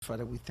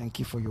Father, we thank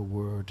you for your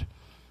word.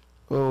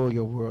 Oh,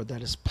 your word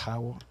that is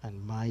power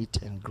and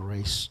might and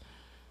grace.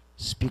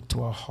 Speak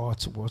to our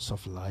hearts words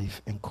of life.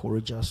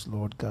 Encourage us,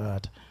 Lord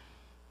God.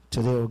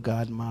 Today, oh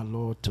God, my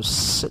Lord, to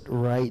sit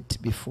right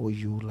before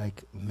you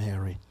like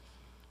Mary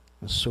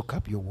and soak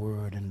up your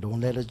word. And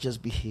don't let us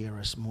just be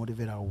hearers.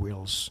 Motivate our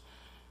wills.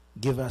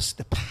 Give us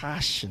the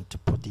passion to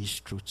put these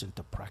truths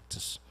into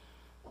practice,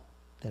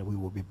 that we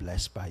will be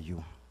blessed by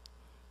you.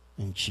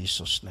 In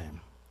Jesus' name.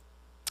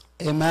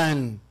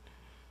 Amen.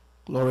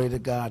 Glory to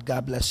God.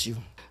 God bless you.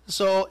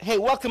 So, hey,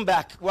 welcome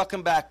back.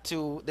 Welcome back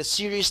to the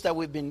series that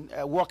we've been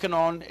working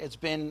on. It's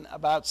been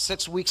about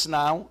 6 weeks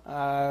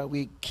now.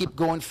 We keep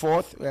going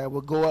forth.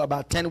 We'll go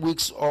about 10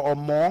 weeks or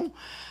more.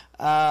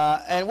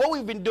 And what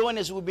we've been doing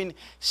is we've been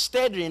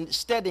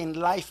studying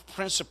life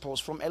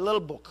principles from a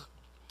little book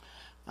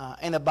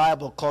in the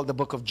Bible called the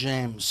book of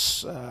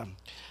James.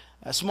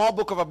 A small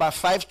book of about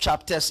 5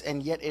 chapters,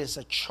 and yet it is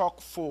a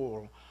chock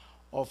full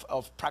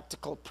of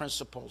practical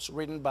principles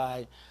written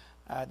by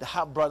the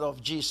half-brother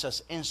of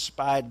Jesus,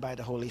 inspired by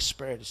the Holy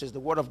Spirit. It says the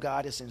Word of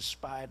God is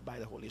inspired by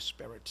the Holy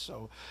Spirit.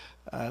 So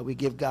we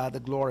give God the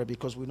glory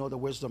because we know the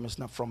wisdom is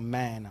not from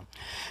man.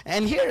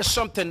 And here is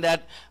something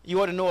that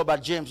you ought to know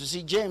about James. You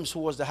see, James,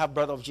 who was the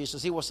half-brother of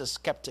Jesus, he was a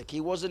skeptic. He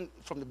wasn't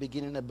from the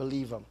beginning a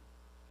believer.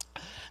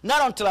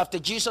 Not until after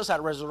Jesus had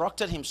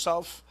resurrected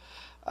himself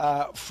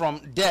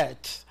from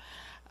death,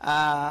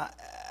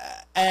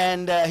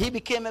 and he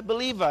became a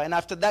believer. And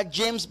after that,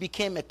 James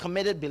became a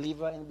committed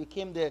believer and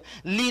became the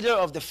leader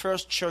of the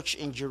first church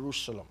in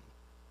Jerusalem.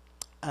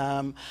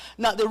 Now,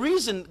 the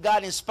reason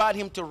God inspired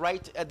him to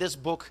write this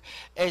book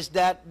is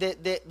that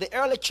the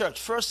early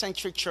church, first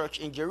century church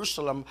in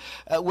Jerusalem,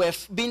 were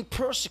being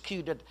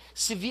persecuted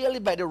severely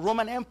by the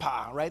Roman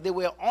Empire, right? They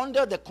were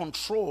under the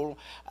control,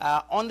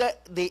 under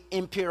the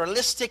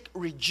imperialistic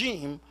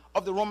regime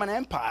of the Roman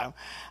Empire.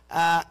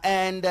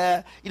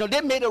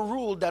 They made a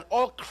rule that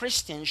all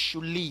Christians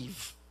should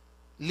leave.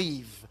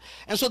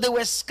 And so they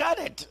were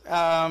scattered.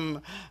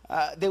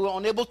 They were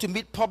unable to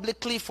meet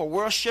publicly for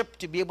worship,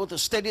 to be able to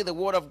study the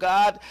Word of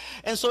God.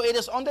 And so it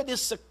is under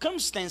these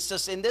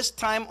circumstances, in this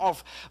time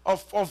of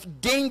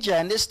danger,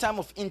 and this time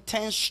of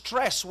intense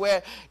stress,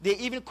 where they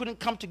even couldn't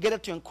come together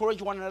to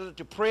encourage one another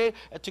to pray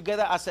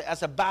together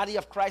as a body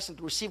of Christ and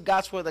to receive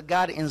God's Word, that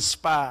God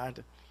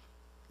inspired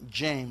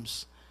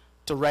James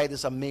to write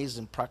this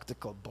amazing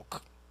practical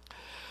book.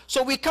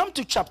 So we come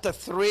to chapter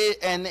 3,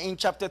 and in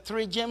chapter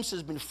 3, James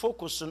has been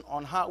focusing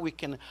on how we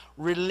can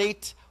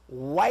relate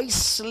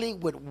wisely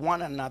with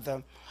one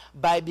another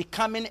by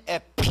becoming a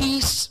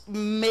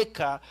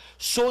peacemaker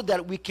so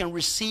that we can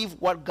receive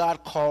what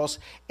God calls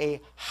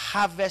a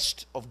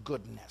harvest of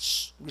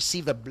goodness,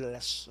 receive a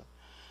blessing.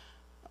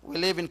 We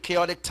live in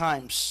chaotic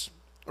times,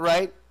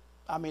 right?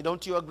 I mean,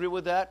 don't you agree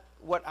with that?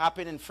 What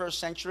happened in first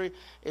century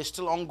is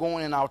still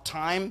ongoing in our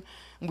time.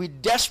 We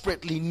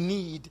desperately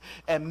need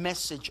a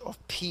message of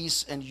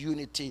peace and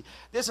unity.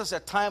 This is a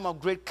time of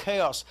great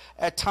chaos,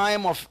 a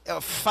time of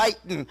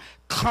fighting,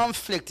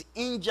 conflict,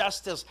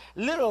 injustice,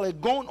 literally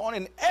going on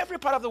in every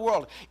part of the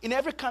world. In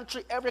every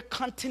country, every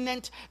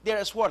continent, there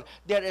is what?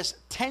 There is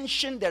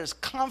tension, there is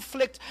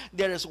conflict,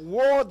 there is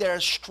war, there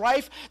is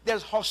strife,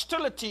 there's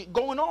hostility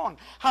going on.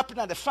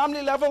 Happening at the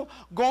family level,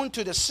 going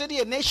to the city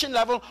and nation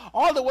level,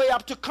 all the way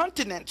up to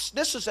continents.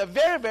 This is a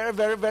very, very,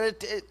 very, very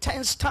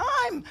tense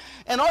time.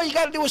 And all you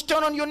got to do is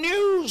turn on your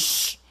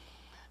news.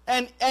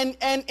 And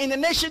in the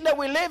nation that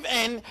we live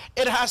in,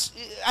 it has,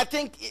 I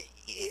think,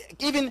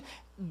 even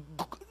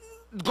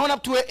gone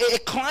up to a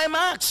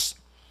climax.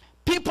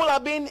 People are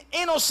being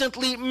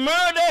innocently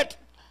murdered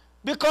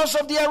because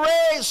of their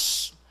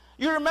race.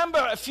 You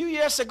remember a few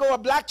years ago, a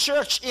black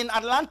church in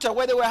Atlanta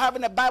where they were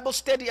having a Bible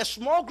study, a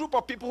small group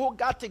of people who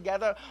got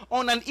together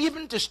on an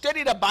evening to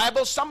study the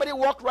Bible. Somebody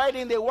walked right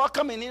in, they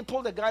welcomed him in,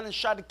 pulled the gun and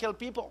shot and killed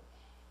people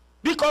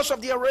because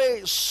of their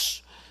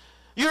race.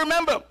 You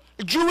remember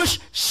a Jewish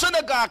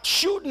synagogue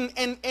shooting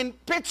in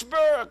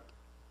Pittsburgh.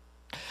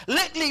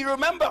 Lately, you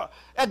remember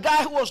a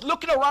guy who was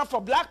looking around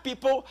for black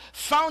people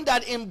found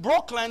that in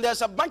Brooklyn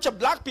there's a bunch of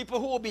black people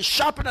who will be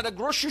shopping at a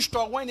grocery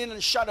store, went in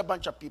and shot a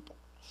bunch of people.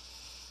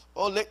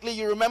 Or lately,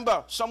 you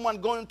remember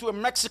someone going to a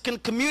Mexican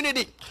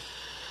community.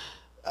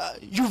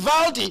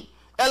 Uvalde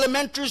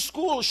Elementary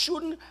School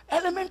shooting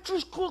elementary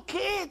school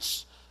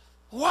kids.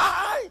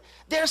 Why?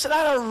 There's a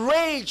lot of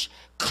rage,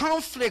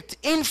 conflict,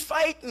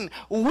 infighting,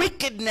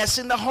 wickedness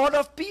in the heart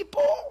of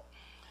people.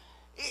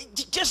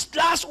 Just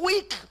last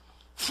week,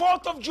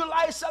 4th of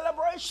July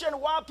celebration,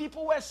 while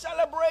people were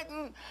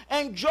celebrating,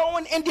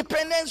 enjoying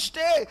Independence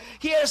Day,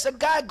 here's a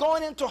guy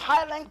going into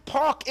Highland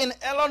Park in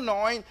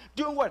Illinois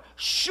doing what?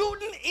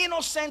 Shooting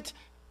innocent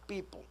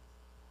people.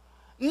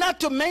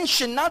 Not to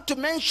mention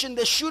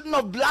the shooting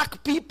of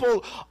black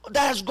people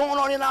that has gone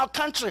on in our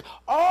country.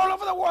 All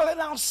over the world in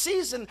our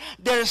season,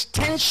 there is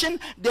tension,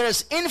 there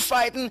is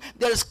infighting,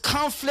 there is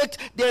conflict,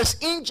 there is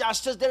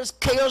injustice, there is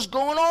chaos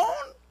going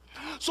on.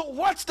 So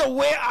what's the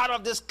way out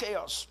of this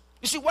chaos?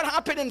 You see what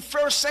happened in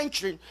first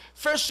century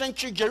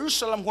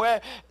Jerusalem,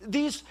 where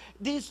these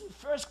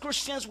first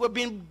Christians were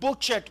being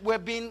butchered, were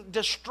being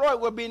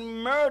destroyed, were being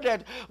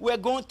murdered, were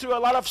going through a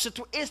lot of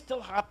situations. It's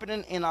still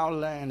happening in our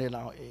land, in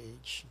our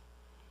age.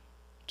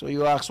 So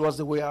you ask, what's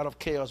the way out of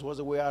chaos? What's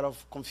the way out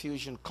of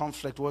confusion,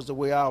 conflict? What's the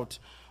way out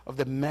of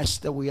the mess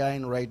that we are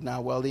in right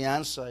now? Well, the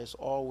answer is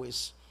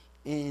always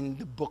in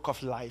the book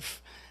of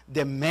life,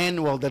 the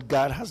manual that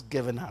God has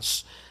given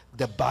us,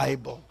 the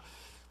Bible.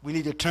 We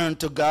need to turn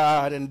to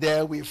God, and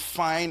there we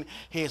find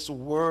his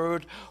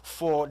word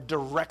for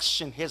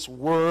direction, his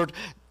word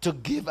to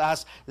give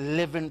us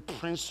living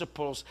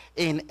principles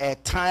in a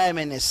time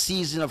and a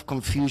season of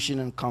confusion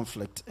and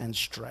conflict and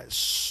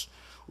stress.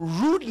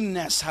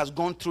 Rudeness has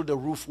gone through the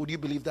roof. Would you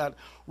believe that?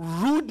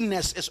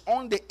 Rudeness is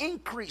on the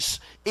increase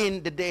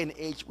in the day and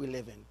age we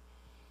live in.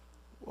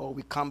 Well,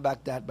 we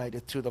combat that by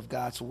the truth of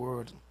God's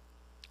word.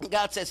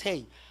 God says,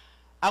 hey,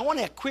 I want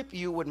to equip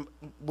you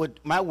with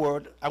my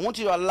word. I want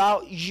you to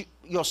allow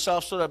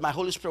yourself so that my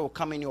Holy Spirit will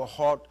come in your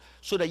heart,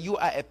 so that you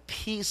are a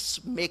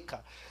peacemaker.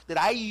 That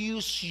I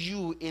use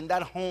you in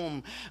that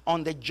home,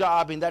 on the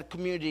job, in that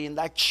community, in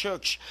that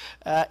church,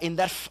 in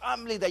that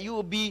family, that you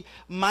will be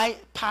my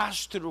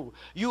pass-through.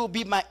 You will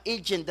be my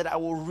agent, that I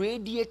will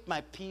radiate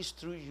my peace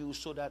through you,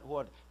 so that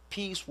what?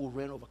 Peace will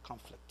reign over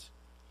conflict.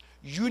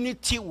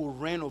 Unity will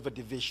reign over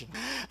division.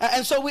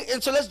 And so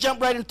let's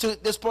jump right into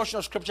this portion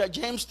of scripture,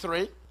 James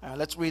 3.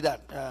 Let's read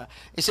that.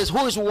 It says,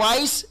 who is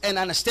wise and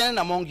understanding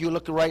among you?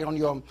 Look right on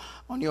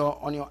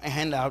your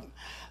handout.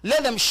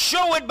 Let them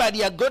show it by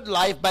their good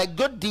life, by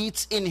good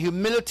deeds, in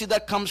humility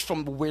that comes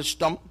from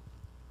wisdom.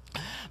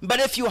 But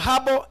if you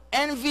harbor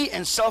envy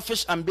and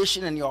selfish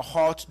ambition in your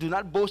hearts, do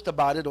not boast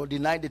about it or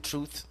deny the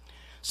truth.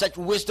 Such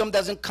wisdom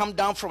doesn't come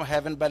down from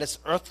heaven, but it's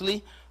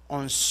earthly,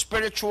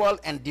 unspiritual,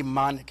 and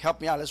demonic.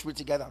 Help me out. Let's read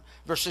together.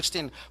 Verse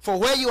 16. For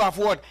where you have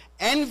what?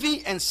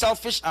 Envy and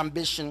selfish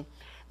ambition,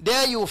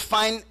 there you will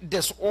find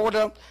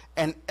disorder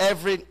and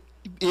every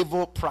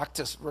evil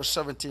practice. Verse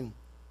 17.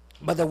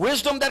 But the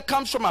wisdom that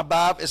comes from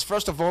above is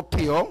first of all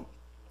pure,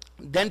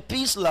 then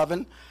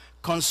peace-loving,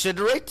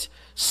 considerate,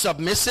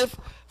 submissive,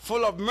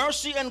 full of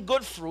mercy and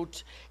good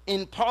fruit,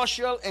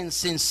 impartial and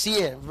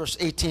sincere. Verse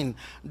 18.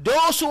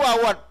 Those who are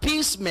what?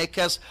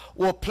 Peacemakers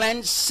will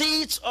plant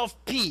seeds of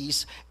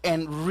peace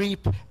and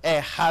reap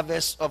a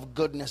harvest of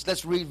goodness.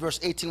 Let's read verse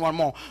 18 one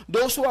more.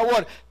 Those who are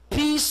what?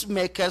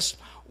 Peacemakers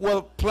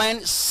will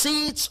plant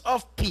seeds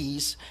of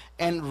peace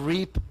and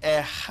reap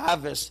a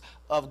harvest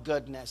of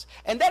goodness.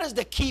 And that is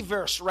the key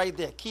verse right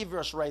there. Key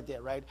verse right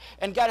there, right?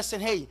 And God is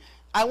saying, hey,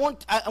 I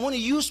want to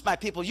use my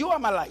people. You are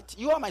my light.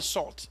 You are my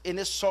salt in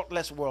this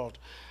saltless world.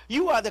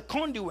 You are the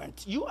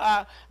conduit. You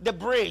are the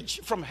bridge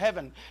from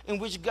heaven in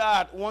which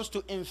God wants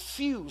to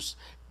infuse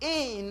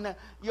in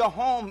your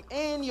home,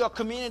 in your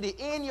community,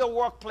 in your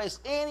workplace,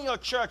 in your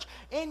church,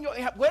 in your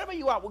wherever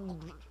you are.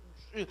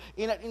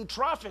 In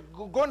traffic,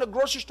 going to the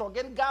grocery store,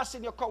 getting gas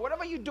in your car,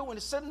 whatever you're doing,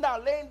 sitting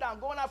down, laying down,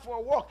 going out for a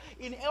walk,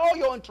 in all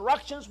your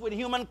interactions with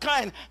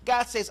humankind,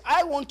 God says,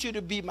 I want you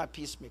to be my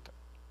peacemaker.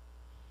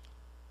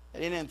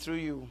 And in and through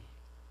you,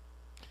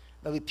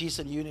 there'll be peace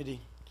and unity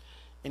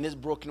in this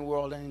broken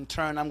world. And in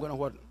turn, I'm going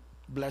to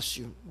bless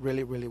you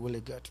really, really,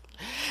 really good.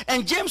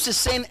 And James is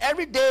saying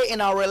every day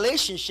in our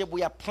relationship,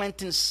 we are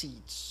planting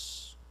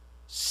seeds.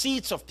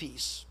 Seeds of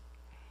peace.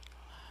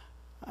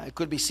 It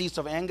could be seeds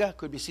of anger,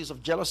 could be seeds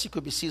of jealousy,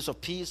 could be seeds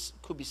of peace,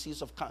 could be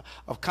seeds of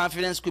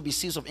confidence, could be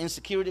seeds of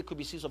insecurity, could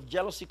be seeds of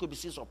jealousy, could be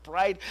seeds of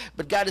pride.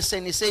 But God is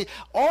saying, He said,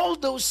 all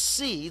those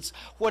seeds,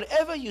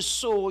 whatever you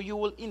sow, you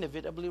will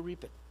inevitably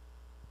reap it.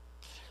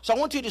 So I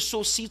want you to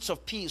sow seeds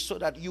of peace so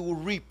that you will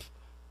reap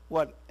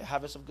what? A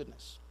harvest of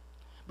goodness.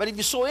 But if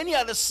you sow any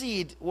other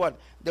seed, what?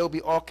 There will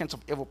be all kinds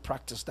of evil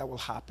practice that will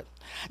happen.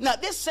 Now,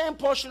 this same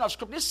portion of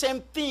scripture, this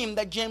same theme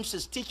that James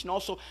is teaching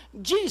also,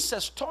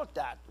 Jesus taught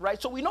that,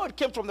 right? So we know it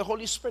came from the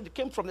Holy Spirit. It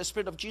came from the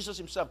Spirit of Jesus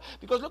himself.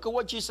 Because look at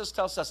what Jesus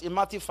tells us in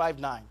Matthew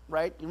 5:9,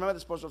 right? You remember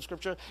this portion of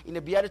scripture? In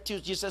the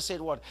Beatitudes, Jesus said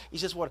what? He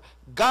says what?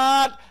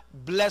 God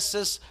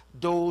blesses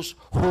those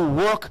who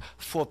work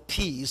for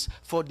peace,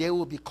 for they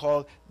will be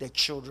called the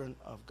children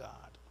of God,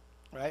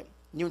 right?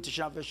 New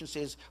International Version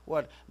says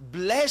what?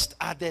 Blessed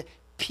are the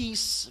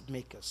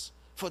peacemakers,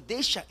 for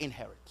they shall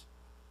inherit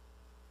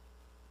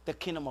the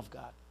kingdom of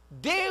God.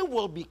 They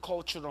will be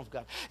called children of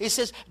God. It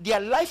says their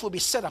life will be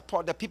set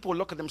apart, that people will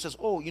look at them and says,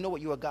 oh, you know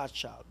what, you are God's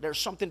child. There's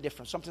something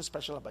different, something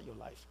special about your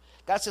life.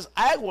 God says,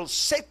 I will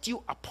set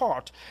you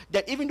apart,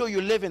 that even though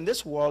you live in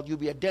this world, you'll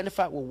be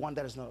identified with one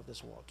that is not of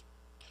this world.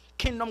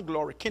 Kingdom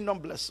glory, kingdom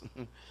blessing.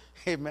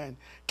 Amen.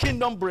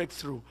 Kingdom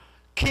breakthrough,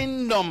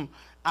 kingdom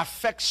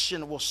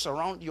affection will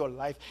surround your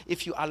life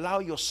if you allow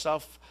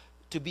yourself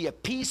to be a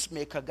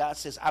peacemaker. God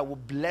says, I will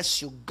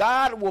bless you.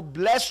 God will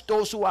bless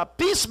those who are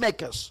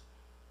peacemakers.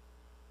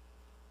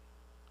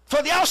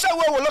 For the outside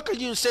world will look at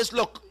you and says,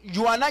 look,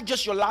 you are not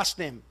just your last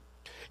name.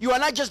 You are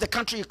not just the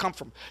country you come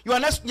from. You are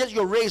not just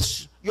your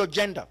race, your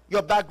gender,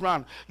 your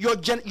background.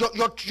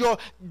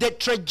 The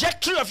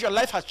trajectory of your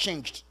life has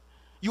changed.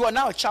 You are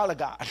now a child of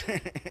God.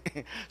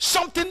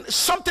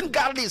 something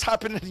godly is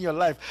happening in your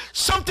life.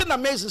 Something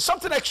amazing,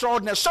 something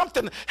extraordinary,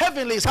 something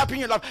heavenly is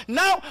happening in your life.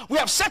 Now we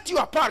have set you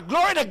apart.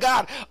 Glory to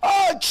God.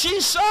 Oh,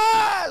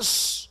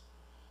 Jesus.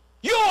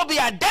 You will be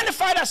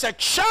identified as a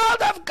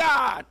child of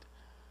God.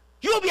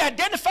 You will be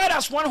identified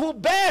as one who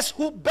bears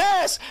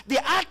the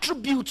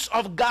attributes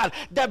of God,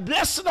 the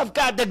blessing of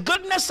God, the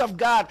goodness of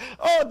God.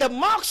 Oh, the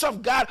marks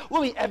of God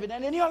will be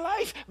evident in your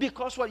life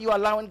because what you are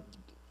allowing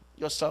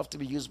yourself to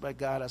be used by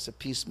God as a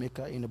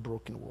peacemaker in a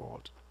broken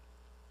world.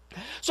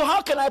 So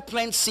how can I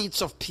plant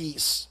seeds of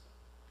peace?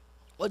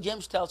 Well,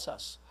 James tells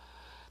us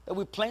that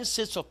we plant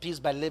seeds of peace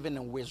by living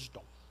in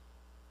wisdom.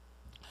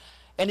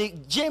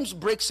 And James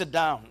breaks it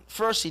down.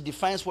 First, he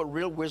defines what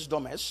real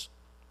wisdom is.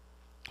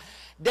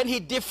 Then he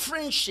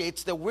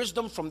differentiates the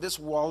wisdom from this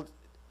world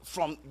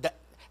from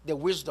the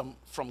wisdom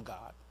from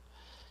God.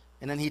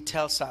 And then he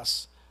tells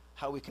us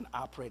how we can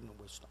operate in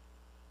wisdom.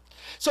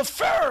 So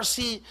first,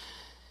 he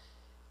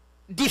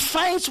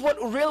defines what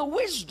real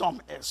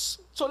wisdom is.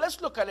 So let's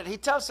look at it. He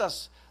tells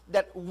us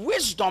that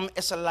wisdom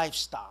is a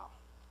lifestyle.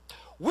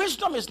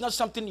 Wisdom is not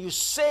something you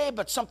say,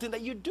 but something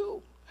that you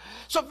do.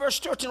 So verse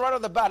 13, right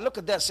off the bat, look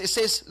at this. It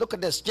says, look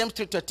at this, James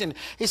 3:13.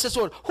 He says,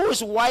 well, who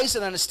is wise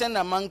and understanding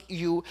among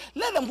you?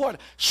 Let them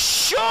what?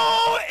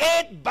 Show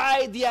it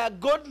by their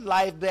good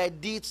life, their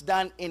deeds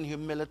done in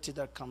humility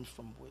that comes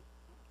from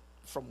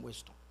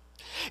wisdom.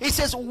 He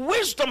says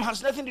wisdom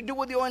has nothing to do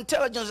with your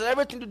intelligence, and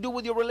everything to do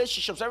with your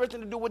relationships,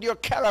 everything to do with your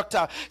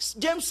character.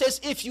 James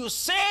says if you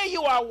say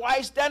you are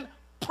wise, then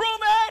prove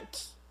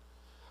it.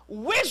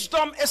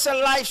 Wisdom is a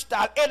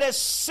lifestyle. It is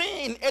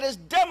seen. It is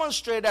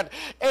demonstrated.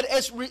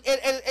 It's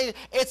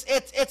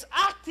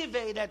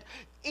activated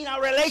in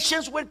our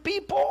relations with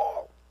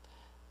people.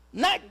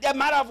 Not a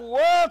matter of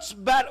words,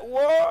 but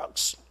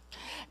works.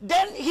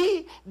 Then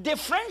he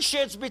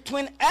differentiates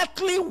between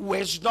earthly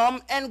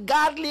wisdom and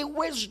godly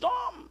wisdom.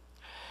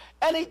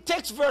 And he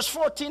takes verse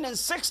 14 and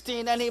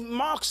 16 and he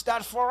marks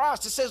that for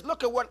us. He says,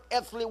 look at what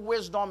earthly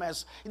wisdom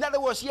is. In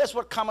other words, here's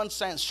what common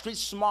sense, street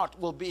smart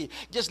will be.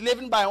 Just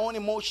living by own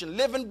emotion,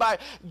 living by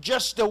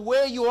just the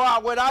way you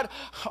are without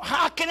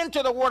hearkening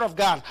to the word of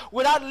God,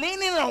 without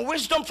leaning on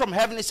wisdom from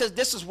heaven. He says,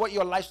 this is what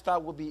your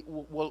lifestyle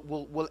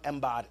will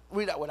embody.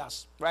 Read that with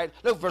us, right?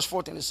 Look, verse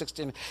 14 and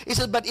 16. He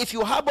says, but if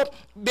you harbor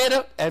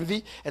bitter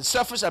envy and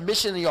selfish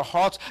ambition in your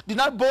hearts, do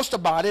not boast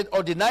about it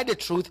or deny the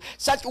truth.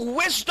 Such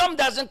wisdom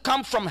doesn't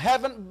come from heaven,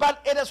 but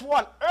it is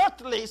what?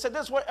 Earthly. He said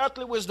this is what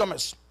earthly wisdom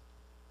is.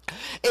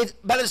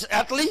 But it's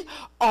earthly,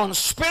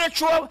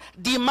 unspiritual,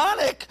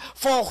 demonic.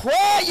 For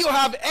where you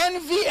have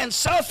envy and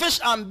selfish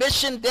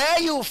ambition,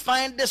 there you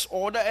find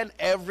disorder and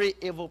every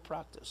evil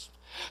practice.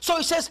 So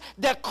he says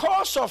the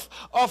cause of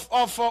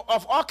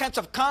all kinds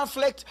of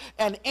conflict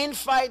and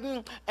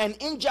infighting and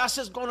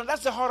injustice going on,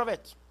 that's the heart of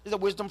it. Is the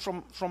wisdom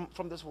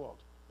from this world.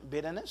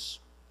 Bitterness,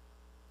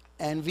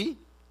 envy,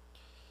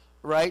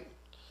 right?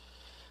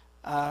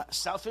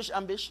 Selfish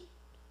ambition,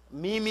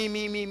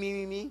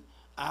 me.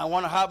 I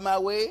want to have my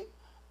way.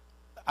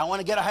 I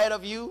want to get ahead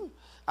of you.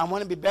 I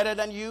want to be better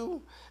than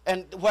you.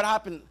 And what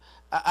happened?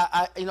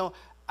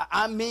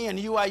 I'm me and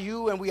you are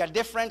you, and we are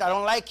different. I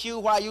don't like you.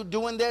 Why are you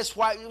doing this?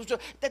 Why?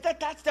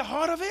 That's the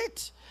heart of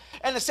it.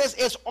 And it says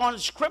it's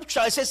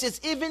unscriptural. It says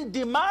it's even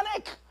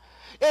demonic.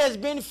 It has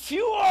been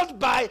fueled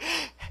by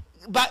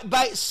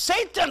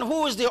Satan,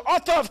 who is the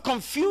author of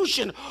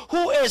confusion,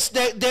 who is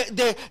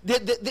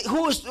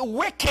who is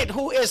wicked,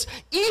 who is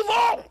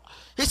evil.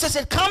 He says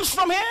it comes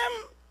from him.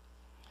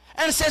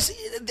 And it says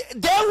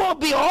there will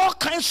be all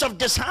kinds of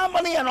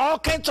disharmony and all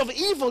kinds of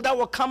evil that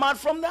will come out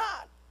from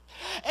that.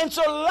 And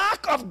so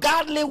lack of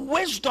godly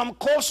wisdom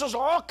causes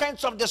all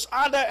kinds of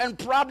disorder and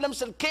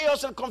problems and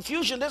chaos and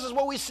confusion. This is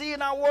what we see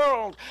in our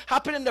world.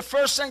 Happened in the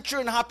first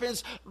century and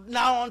happens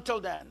now until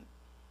then.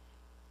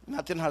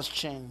 Nothing has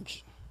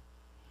changed.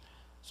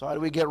 So how do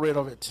we get rid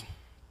of it?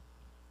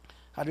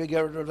 How do we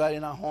get rid of that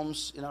in our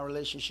homes, in our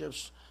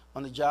relationships,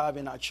 on the job,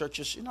 in our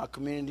churches, in our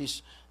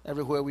communities,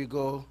 everywhere we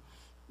go?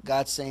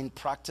 God's saying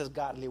practice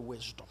godly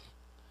wisdom.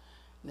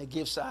 And it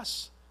gives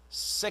us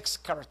 6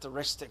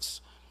 characteristics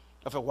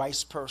of a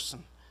wise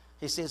person.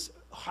 He says,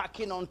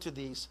 hearken on to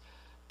these,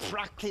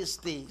 practice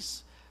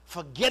these.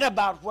 Forget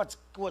about what's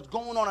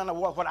going on in the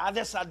world, what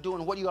others are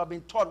doing, what you have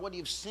been taught, what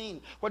you've seen,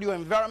 what your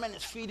environment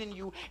is feeding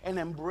you, and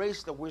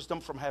embrace the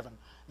wisdom from heaven.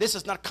 This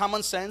is not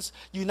common sense.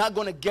 You're not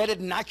going to get it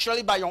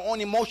naturally by your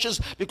own emotions,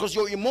 because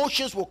your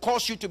emotions will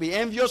cause you to be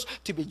envious,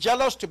 to be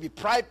jealous, to be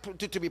prideful,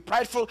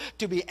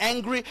 to be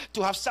angry,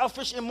 to have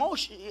selfish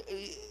emotion,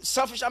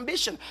 selfish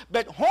ambition.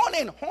 But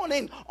hone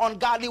in on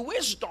godly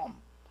wisdom.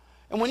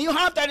 And when you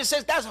have that, it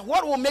says that's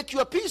what will make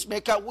you a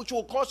peacemaker, which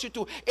will cause you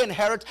to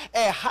inherit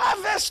a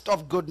harvest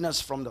of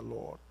goodness from the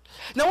Lord.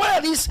 Now, what are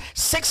these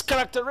 6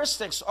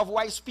 characteristics of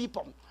wise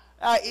people?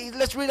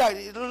 Let's read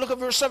that. Look at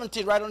verse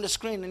 17 right on the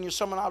screen in your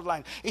sermon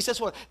outline. It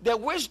says, well, the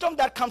wisdom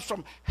that comes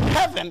from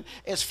heaven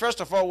is first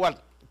of all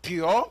what?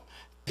 Pure,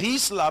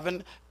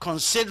 peace-loving,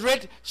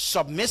 considerate,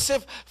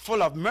 submissive,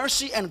 full of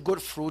mercy and good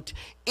fruit,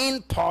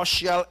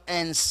 impartial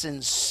and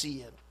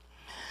sincere.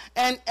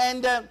 And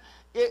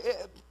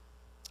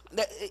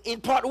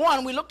in part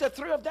one, we looked at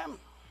three of them.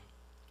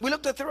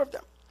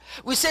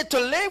 We said to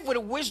live with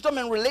wisdom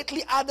and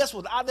relately others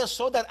with others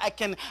so that I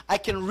can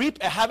reap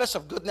a harvest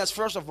of goodness.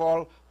 First of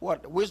all,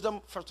 what?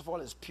 Wisdom, first of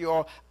all, is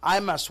pure. I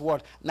must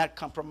what? Not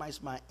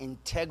compromise my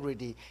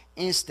integrity.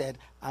 Instead,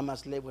 I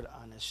must live with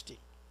honesty.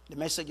 The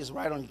message is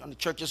right on the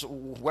church's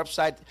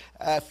website,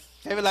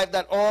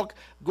 favoritelife.org.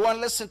 Go and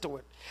listen to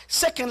it.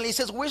 Secondly, it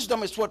says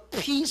wisdom is what?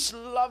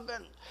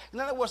 Peace-loving. In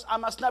other words, I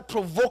must not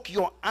provoke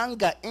your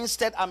anger.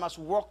 Instead, I must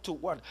work to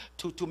what?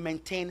 To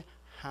maintain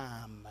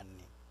harmony.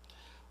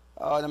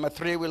 Number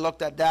three, we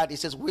looked at that. It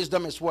says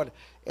wisdom is what?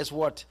 Is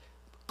what?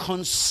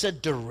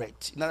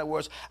 Considerate. In other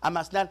words, I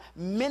must not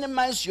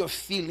minimize your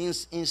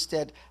feelings.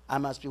 Instead, I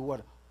must be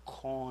what?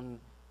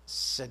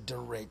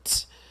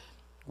 Considerate.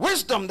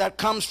 Wisdom that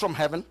comes from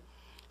heaven,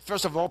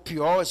 first of all,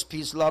 pure, is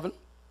peace-loving,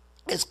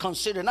 is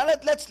considered. Now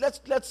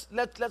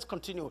let's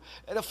continue.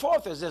 The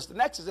fourth is this. The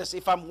next is this.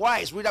 If I'm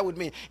wise, read that with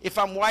me. If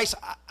I'm wise,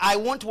 I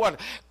won't what?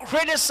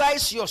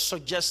 Criticize your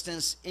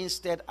suggestions.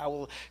 Instead, I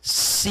will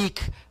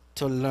seek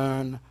to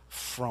learn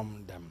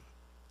from them.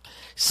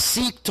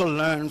 Seek to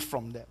learn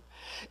from them.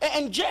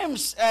 And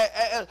James,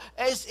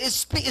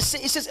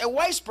 it says a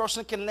wise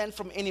person can learn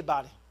from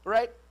anybody,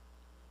 right?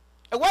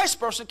 A wise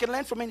person can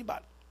learn from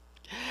anybody.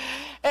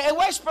 A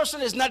wise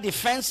person is not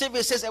defensive.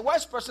 It says a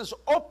wise person is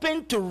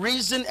open to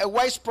reason. A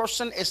wise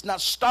person is not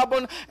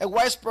stubborn. A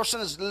wise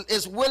person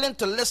is willing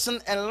to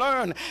listen and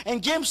learn.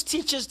 And James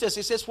teaches this.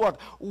 He says what?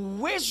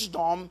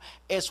 Wisdom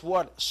is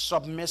what?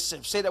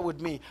 Submissive. Say that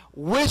with me.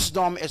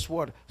 Wisdom is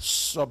what?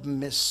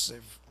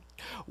 Submissive.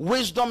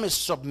 Wisdom is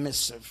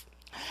submissive.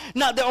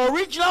 Now, the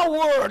original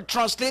word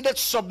translated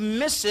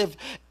submissive,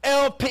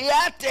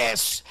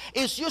 Pt2,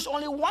 is used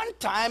only one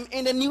time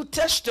in the New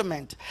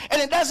Testament.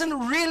 And it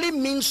doesn't really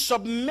mean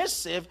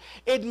submissive.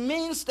 It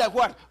means that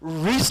what?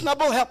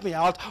 Reasonable, help me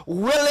out,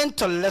 willing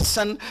to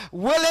listen,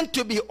 willing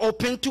to be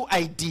open to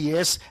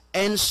ideas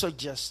and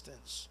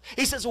suggestions.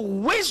 He says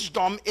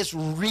wisdom is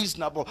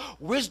reasonable.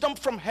 Wisdom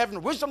from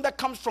heaven. Wisdom that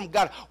comes from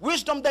God.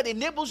 Wisdom that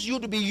enables you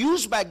to be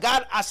used by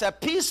God as a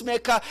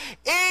peacemaker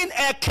in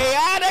a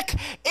chaotic,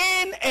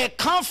 in a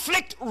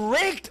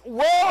conflict-rigged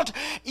world.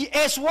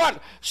 Is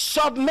what?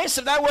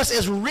 Submissive. That was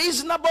is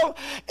reasonable.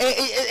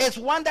 It's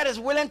one that is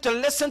willing to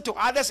listen to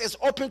others. Is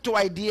open to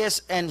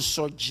ideas and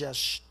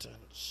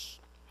suggestions.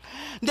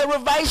 The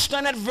Revised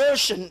Standard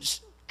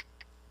Versions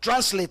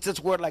translates this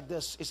word like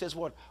this. It says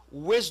what?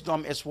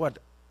 Wisdom is what?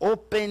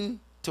 Open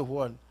to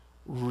what?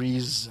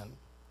 Reason.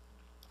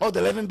 Oh,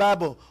 the Living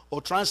Bible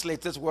will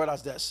translate this word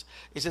as this.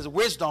 It says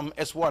wisdom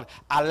is what?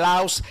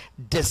 Allows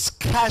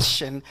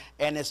discussion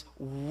and is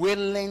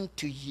willing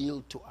to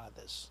yield to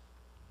others.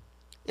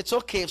 It's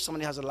okay if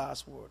somebody has a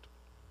last word.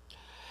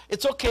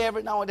 It's okay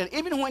every now and then,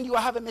 even when you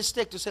have a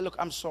mistake, to say, look,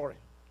 I'm sorry,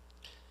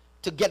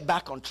 to get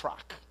back on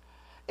track.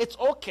 It's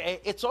okay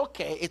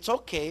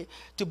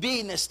to be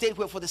in a state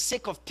where, for the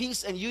sake of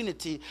peace and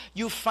unity,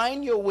 you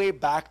find your way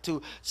back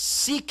to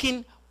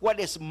seeking what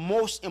is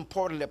most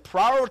important. The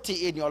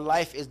priority in your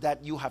life is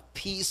that you have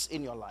peace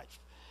in your life.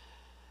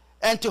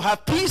 And to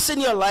have peace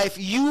in your life,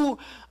 you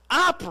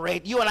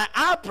and I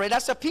operate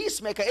as a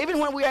peacemaker, even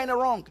when we are in the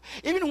wrong.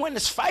 Even when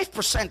it's 5%,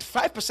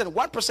 1%,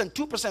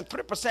 2%,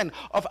 3%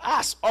 of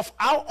us, of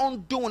our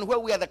own doing, where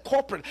we are the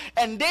corporate,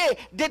 and they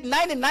did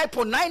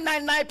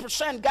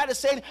 99.999%. God is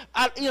saying,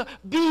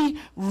 be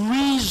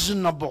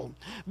reasonable.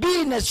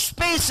 Be in a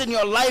space in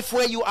your life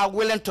where you are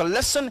willing to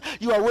listen,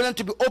 you are willing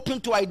to be open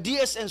to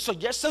ideas and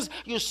suggestions.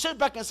 You sit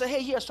back and say,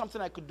 hey, here's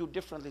something I could do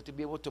differently to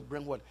be able to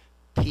bring what?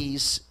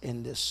 Peace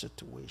in this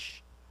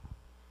situation.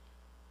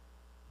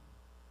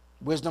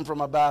 Wisdom from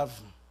above.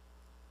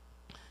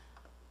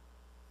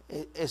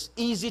 It's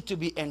easy to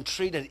be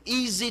entreated,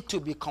 easy to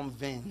be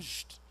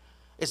convinced.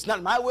 It's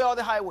not my way or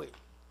the highway.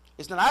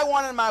 It's not I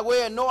want it my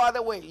way and no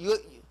other way.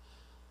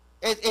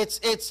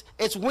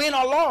 It's win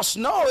or loss.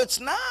 No, it's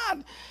not.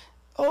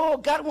 Oh,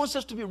 God wants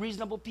us to be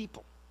reasonable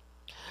people.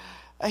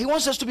 He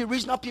wants us to be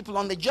reasonable people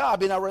on the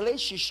job, in our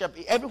relationship,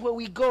 everywhere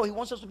we go. He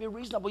wants us to be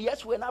reasonable.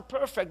 Yes, we're not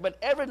perfect, but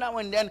every now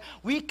and then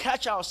we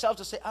catch ourselves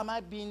to say, am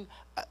I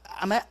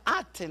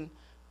acting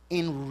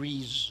in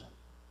reason?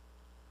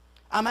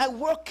 Am I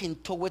working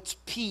towards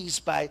peace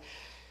by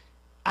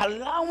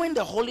allowing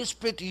the Holy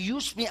Spirit to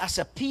use me as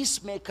a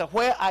peacemaker,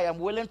 where I am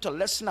willing to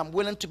listen, I'm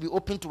willing to be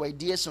open to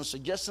ideas and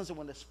suggestions, and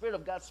when the Spirit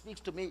of God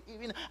speaks to me,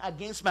 even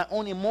against my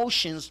own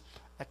emotions,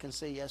 I can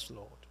say, yes,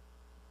 Lord.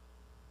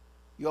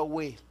 Your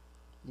way,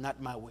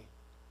 not my way.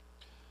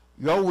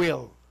 Your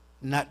will,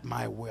 not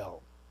my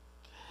will.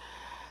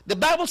 The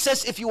Bible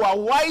says if you are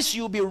wise,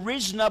 you'll be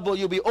reasonable,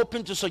 you'll be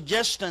open to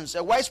suggestions.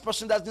 A wise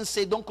person doesn't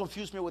say, don't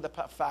confuse me with the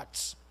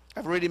facts.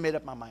 I've already made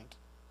up my mind.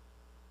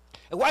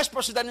 A wise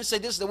person doesn't say,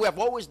 this is the way I've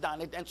always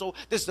done it, and so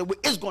this is the way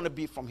it's going to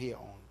be from here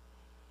on.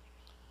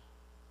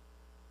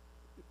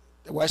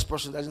 The wise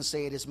person doesn't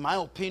say, it is my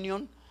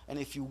opinion, and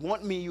if you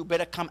want me, you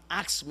better come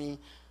ask me.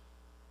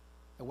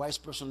 A wise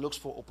person looks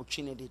for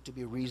opportunity to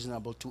be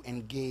reasonable, to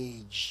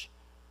engage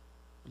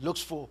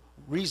looks for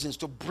reasons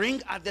to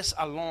bring others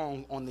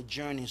along on the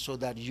journey so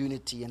that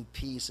unity and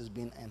peace is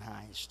being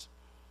enhanced.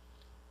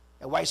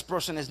 A wise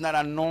person is not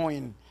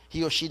annoying.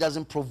 He or she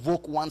doesn't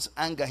provoke one's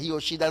anger. He or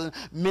she doesn't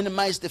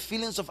minimize the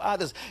feelings of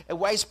others. A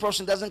wise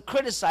person doesn't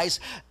criticize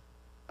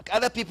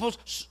other people's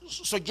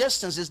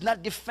suggestions. Is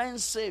not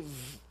defensive.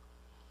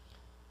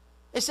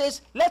 It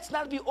says, let's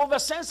not be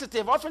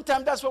oversensitive.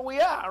 Oftentimes, that's what we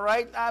are,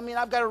 right? I mean,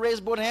 I've got to raise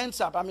both hands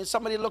up. I mean,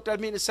 somebody looked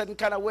at me in a certain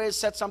kind of way,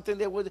 said something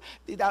they would,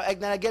 and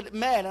I get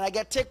mad and I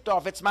get ticked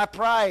off. It's my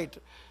pride.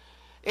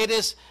 It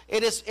is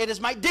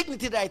my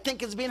dignity that I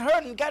think is being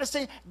hurt. And God is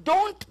saying,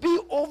 don't be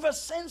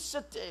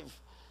oversensitive.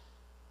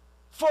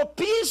 For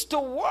peace to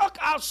work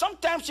out,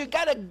 sometimes you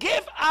got to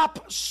give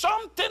up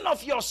something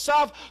of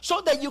yourself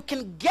so that you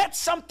can get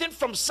something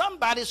from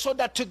somebody so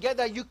that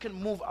together you can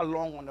move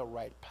along on the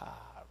right path.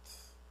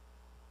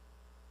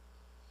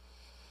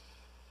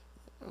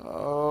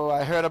 Oh,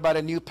 I heard about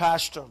a new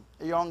pastor,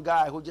 a young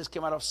guy who just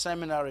came out of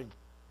seminary,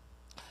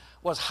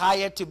 was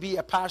hired to be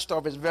a pastor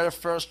of his very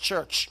first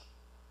church.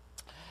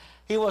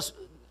 He was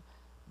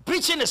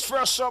preaching his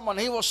first sermon.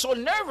 He was so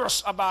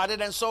nervous about it,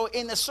 and so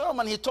in the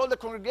sermon he told the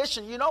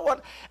congregation, you know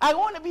what, I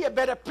want to be a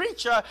better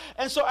preacher,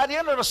 and so at the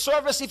end of the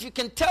service, if you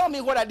can tell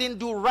me what I didn't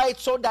do right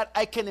so that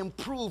I can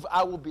improve,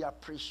 I will be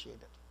appreciated.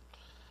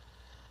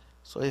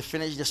 So he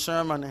finished the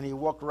sermon and he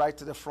walked right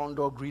to the front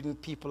door greeting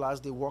people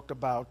as they walked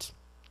about.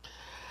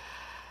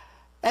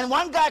 And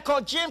one guy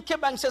called Jim came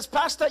back and says,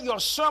 Pastor, your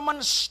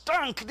sermon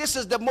stunk. This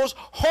is the most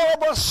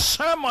horrible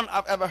sermon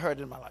I've ever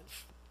heard in my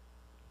life.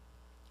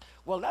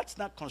 Well, that's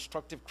not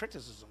constructive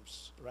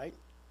criticisms, right?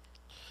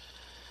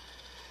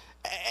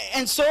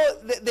 And so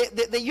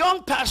the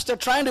young pastor,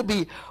 trying to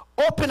be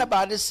open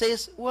about it,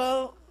 says,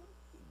 well,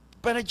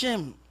 Brother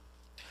Jim,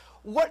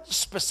 what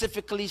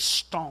specifically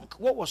stunk?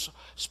 What was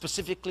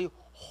specifically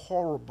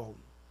horrible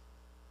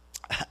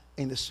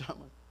in the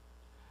sermon?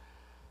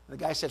 The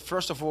guy said,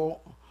 first of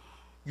all,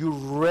 you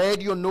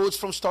read your notes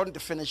from starting to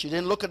finish. You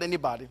didn't look at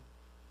anybody.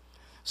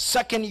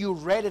 Second, you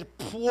read it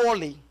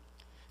poorly.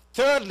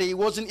 Thirdly, it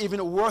wasn't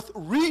even worth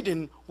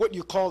reading what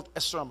you called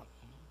a sermon.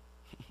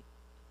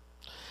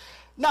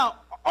 Now,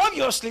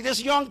 obviously,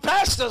 this young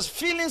pastor's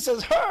feelings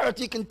is hurt.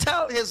 You can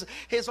tell his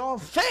own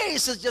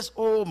face is just,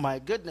 oh my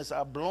goodness,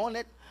 I've blown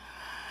it.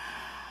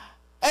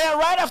 And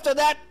right after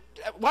that,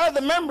 one of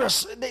the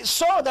members, they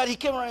saw that, he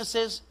came around and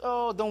says,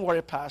 oh, don't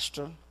worry,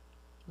 Pastor.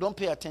 Don't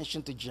pay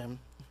attention to Jim.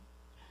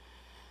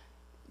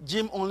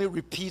 Jim only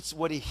repeats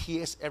what he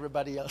hears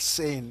everybody else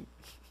saying.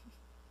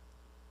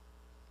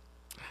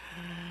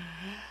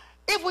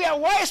 If we are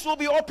wise, we'll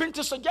be open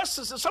to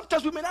suggestions. And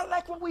sometimes we may not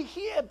like what we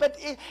hear, but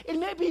it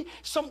may be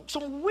some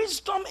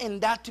wisdom in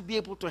that to be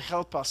able to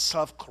help us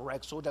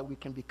self-correct so that we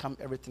can become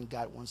everything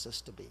God wants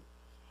us to be.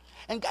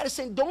 And God is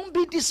saying, don't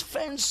be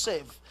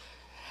defensive.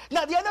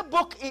 Now, the other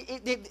book,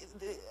 the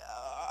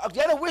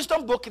other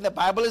wisdom book in the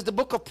Bible is the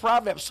book of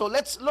Proverbs. So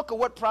let's look at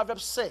what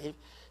Proverbs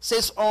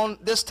says on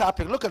this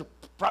topic. Look at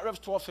Proverbs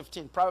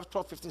 12:15. Proverbs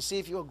 12:15. See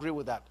if you agree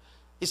with that.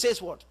 It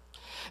says what?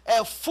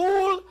 A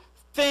fool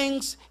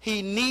thinks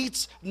he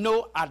needs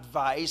no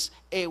advice.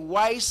 A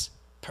wise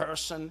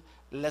person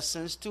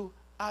listens to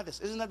others.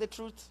 Isn't that the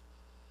truth?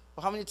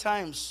 Well, how many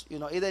times,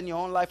 either in your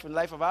own life or in the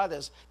life of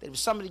others, that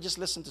somebody just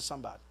listened to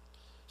somebody.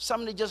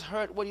 Somebody just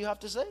heard what you have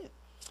to say.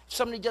 If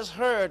somebody just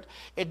heard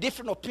a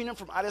different opinion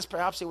from others,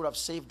 perhaps it would have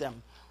saved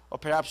them. Or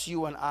perhaps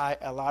you and I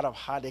a lot of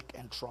heartache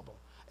and trouble.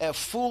 A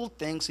fool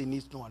thinks he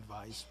needs no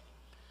advice.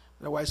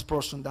 A wise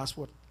person, that's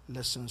what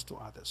listens to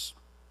others.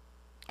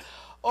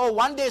 Oh,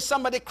 one day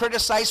somebody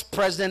criticized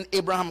President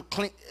Abraham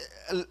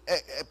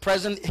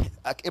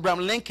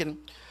Lincoln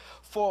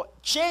for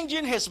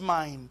changing his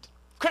mind.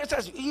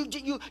 Criticized,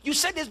 you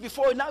said this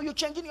before, now you're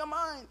changing your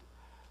mind.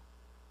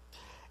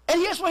 And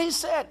here's what he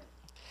said.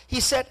 He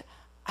said,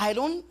 I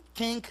don't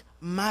think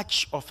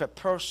much of a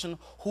person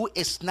who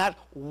is not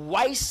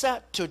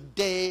wiser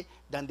today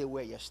than they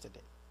were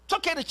yesterday. It's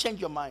okay to change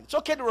your mind. It's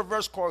okay to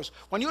reverse course.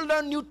 When you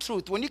learn new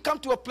truth, when you come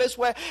to a place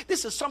where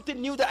this is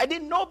something new that I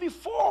didn't know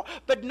before,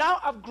 but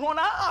now I've grown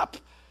up.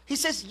 He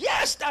says,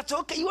 yes, that's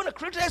okay. You want to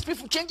criticize me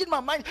for changing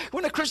my mind? You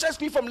want to criticize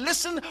me from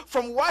listening,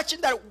 from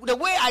watching that the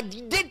way I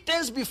did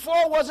things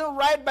before wasn't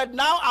right, but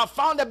now I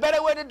found a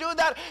better way to do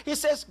that? He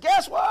says,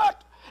 guess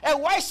what? A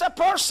wiser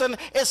person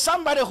is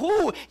somebody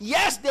who,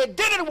 yes, they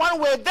did it one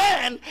way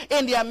then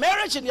in their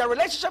marriage, in their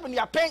relationship, in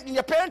their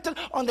parenting,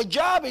 on the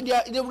job, in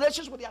their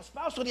relationship with their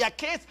spouse, with their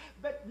kids,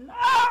 but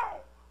now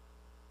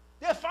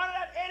they found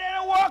out it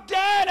didn't work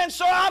then, and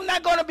so I'm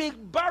not going to be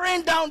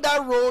burying down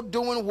that road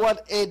doing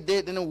what it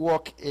didn't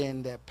work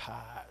in the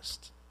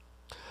past.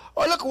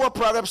 Oh, look at what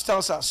Proverbs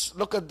tells us.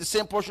 Look at the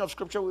same portion of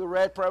scripture we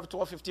read, Proverbs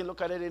 12:15.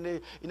 Look at it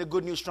in the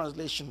Good News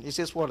Translation. It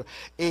says what?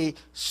 A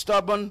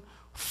stubborn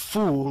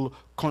fool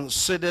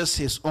considers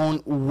his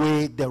own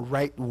way the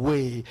right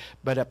way,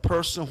 but a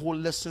person who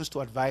listens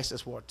to advice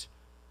is what?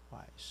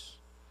 Wise.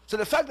 So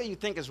the fact that you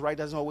think is right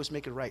doesn't always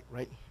make it right,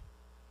 right?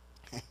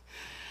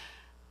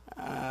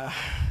 I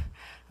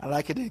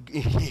like it.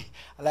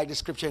 I like the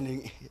scripture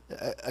in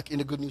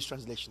the Good News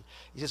Translation.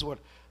 It says what?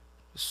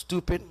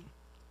 Stupid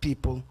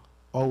people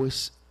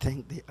always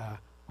think they are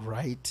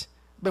right.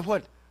 But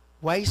what?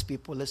 Wise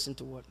people listen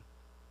to what?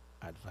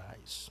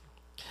 Advice.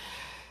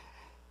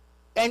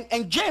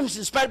 And James,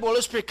 inspired by the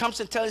Holy Spirit, comes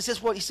and tells, he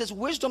says what? He says,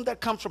 wisdom that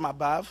comes from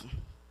above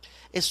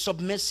is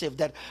submissive.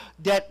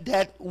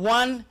 That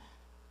one,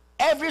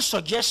 every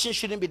suggestion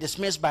shouldn't be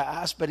dismissed by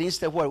us, but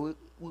instead what? We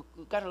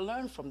got to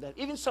learn from that.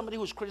 Even somebody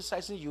who's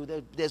criticizing you,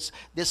 there's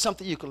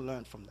something you can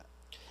learn from that.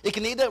 It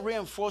can either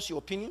reinforce your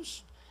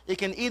opinions, it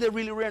can either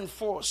really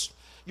reinforce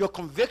your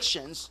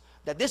convictions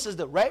that this is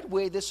the right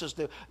way, this is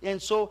the,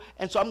 and so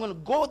I'm going to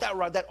go that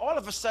route, that all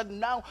of a sudden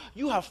now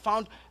you have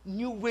found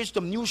new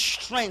wisdom, new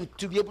strength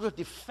to be able to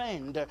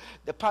defend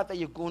the path that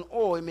you're going,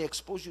 or it may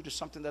expose you to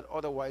something that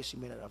otherwise you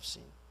may not have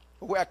seen.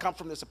 Where I come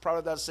from, there's a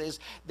proverb that says,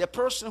 the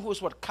person who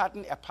is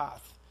cutting a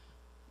path,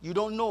 you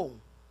don't know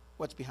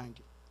what's behind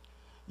you.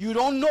 You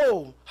don't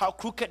know how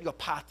crooked your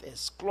path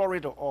is.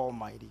 Glory to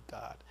Almighty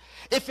God.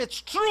 If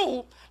it's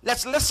true,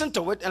 let's listen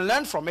to it and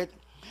learn from it.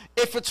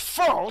 If it's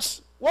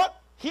false,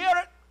 what? Hear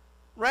it,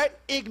 right?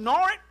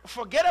 Ignore it,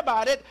 forget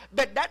about it,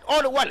 but that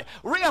ought to what?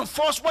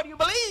 Reinforce what you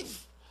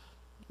believe.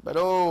 But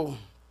oh,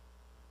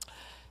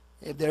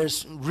 if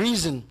there's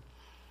reason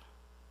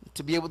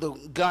to be able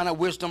to garner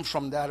wisdom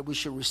from that, we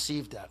should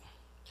receive that.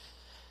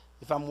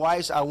 If I'm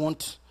wise, I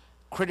won't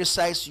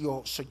criticize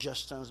your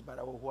suggestions, but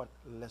I will what?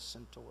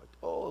 Listen to it.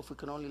 Oh, if we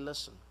can only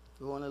listen.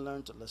 If we only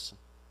learn to listen.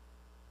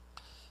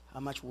 How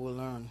much we'll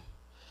learn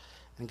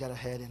and get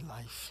ahead in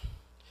life.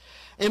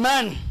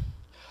 Amen.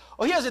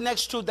 Oh, here's the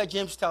next truth that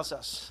James tells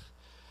us.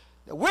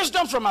 The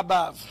wisdom from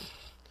above.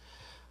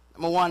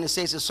 Number one, it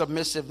says it's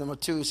submissive. Number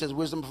two, it says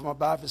wisdom from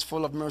above is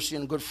full of mercy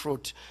and good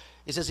fruit.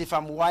 It says if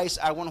I'm wise,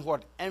 I won't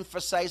what?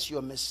 Emphasize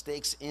your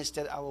mistakes.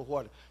 Instead, I will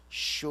what?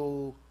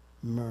 Show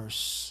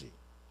mercy.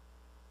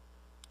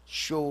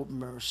 Show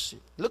mercy.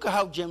 Look at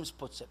how James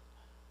puts it,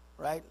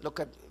 right? Look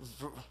at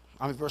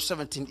verse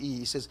 17e.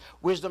 He says,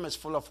 wisdom is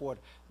full of what?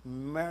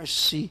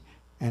 Mercy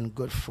and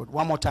good fruit.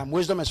 One more time.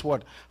 Wisdom is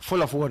what?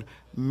 Full of what?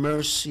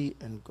 Mercy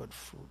and good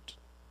fruit.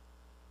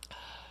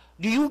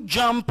 Do you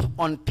jump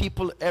on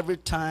people every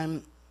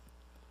time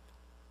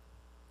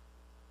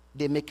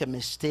they make a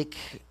mistake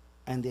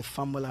and they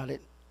fumble at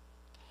it?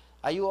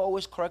 Are you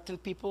always correcting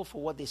people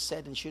for what they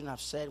said and shouldn't have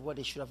said, what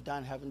they should have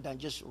done, haven't done,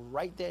 just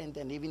right there and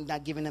then, even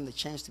not giving them the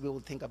chance to be able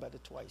to think about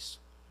it twice?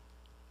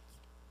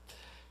 It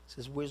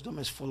says wisdom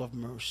is full of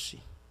mercy.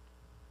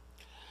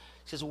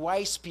 It says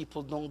wise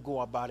people don't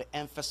go about it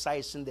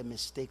emphasizing the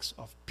mistakes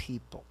of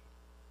people.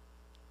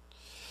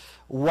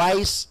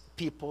 Wise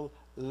people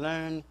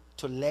learn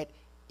to let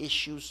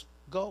issues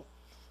go.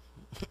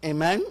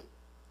 Amen?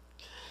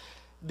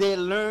 They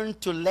learn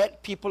to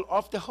let people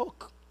off the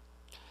hook.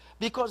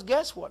 Because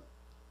guess what?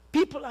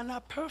 People are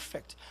not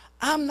perfect.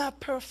 I'm not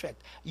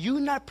perfect.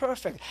 You're not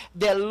perfect.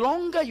 The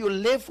longer you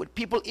live with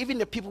people, even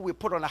the people we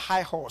put on a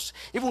high horse,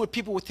 even with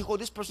people we think, oh,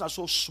 this person is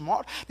so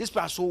smart, this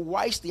person is so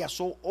wise, they are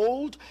so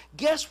old.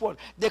 Guess what?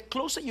 The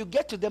closer you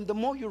get to them, the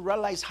more you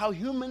realize how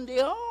human they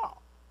are.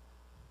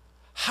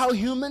 How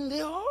human they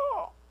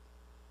are.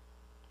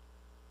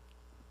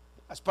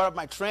 As part of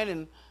my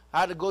training,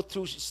 I had to go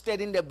through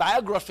studying the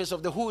biographies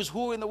of the who is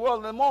who in the world,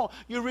 and the more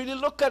you really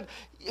look at,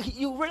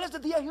 you realize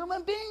that they are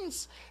human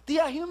beings. They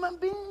are human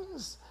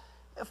beings.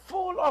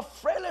 Full of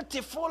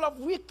frailty, full of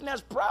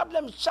weakness,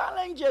 problems,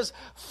 challenges,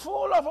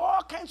 full of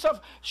all kinds of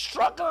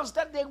struggles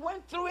that they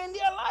went through in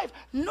their life.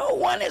 No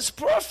one is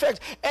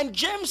perfect. And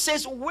James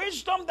says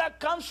wisdom that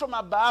comes from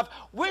above,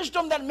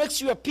 wisdom that makes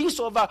you a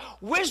peace over,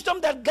 wisdom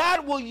that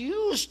God will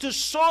use to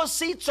sow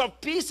seeds of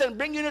peace and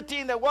bring unity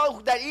in the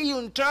world, that you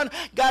in turn,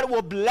 God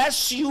will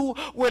bless you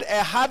with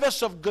a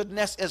harvest of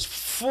goodness, is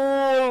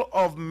full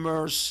of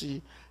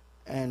mercy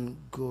and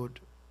good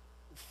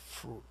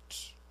fruit.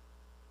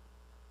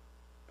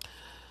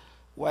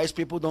 Wise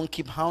people don't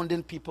keep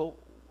hounding people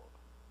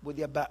with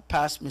their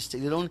past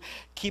mistakes. They don't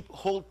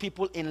hold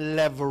people in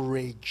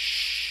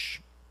leverage.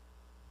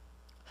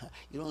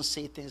 You don't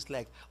say things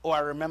like, oh, I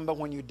remember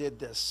when you did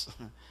this.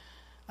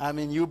 I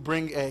mean, you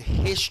bring a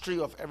history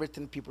of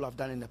everything people have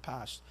done in the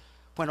past.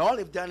 When all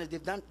they've done is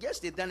yes,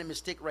 they've done a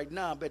mistake right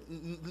now, but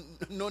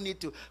no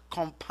need to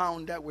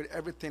compound that with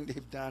everything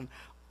they've done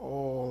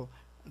all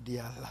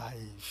their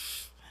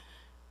life.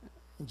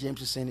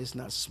 James is saying it's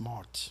not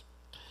smart.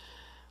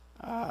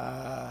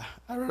 I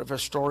read a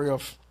story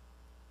of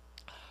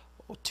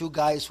two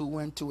guys who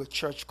went to a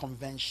church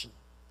convention.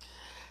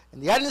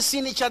 And they hadn't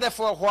seen each other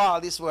for a while.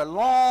 These were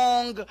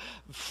long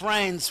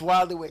friends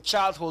while they were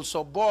childhood.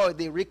 So boy,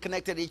 they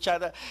reconnected each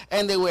other.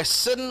 And they were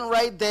sitting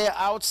right there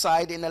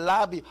outside in the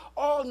lobby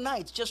all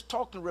night, just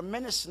talking,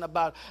 reminiscing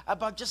about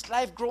just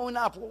life growing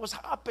up, what was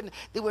happening.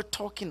 They were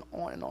talking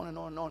on and on and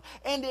on and on.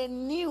 And they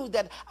knew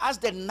that as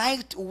the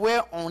night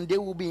wore on, they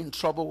would be in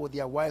trouble with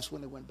their wives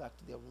when they went back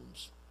to their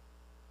rooms.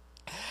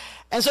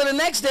 And so the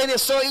next day they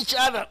saw each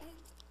other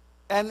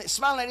and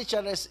smiling at each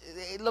other.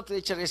 They looked at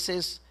each other and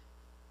says,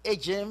 hey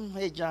Jim,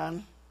 hey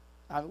John,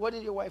 what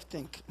did your wife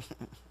think?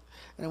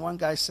 And one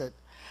guy said,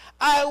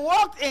 I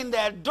walked in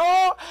that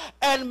door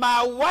and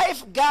my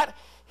wife got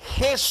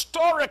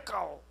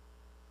historical.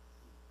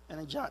 And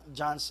then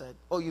John said,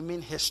 oh, you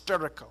mean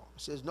hysterical?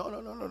 He says,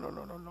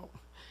 no.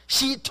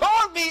 She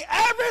told me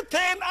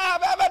everything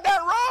I've ever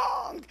done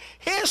wrong.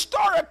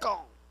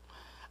 Historical.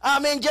 I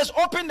mean, just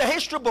open the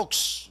history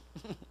books.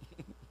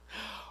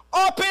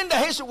 Open the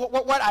history.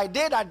 What I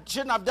did, I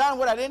shouldn't have done.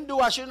 What I didn't do,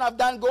 I shouldn't have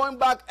done. Going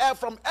back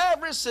from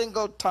every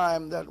single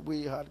time that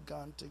we had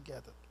gone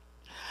together.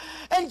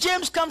 And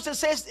James comes and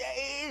says,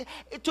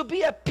 to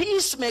be a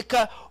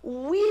peacemaker,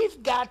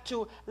 we've got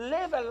to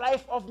live a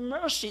life of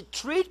mercy.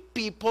 Treat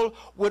people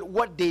with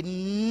what they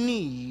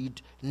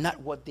need, not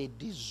what they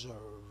deserve.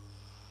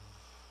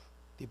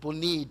 People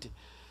need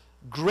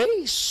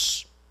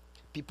grace.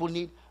 People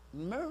need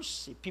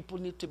mercy. People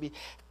need to be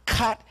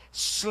cut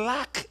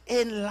slack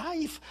in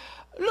life.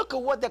 Look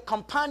at what the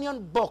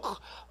companion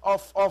book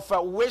of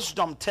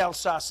wisdom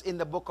tells us in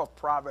the book of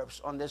Proverbs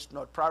on this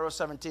note. Proverbs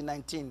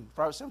 17:19.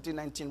 Proverbs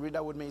 17:19. Read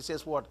that with me. It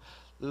says what?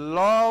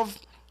 Love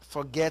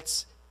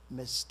forgets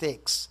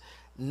mistakes.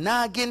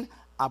 Nagging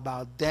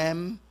about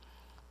them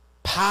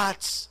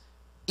parts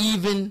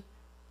even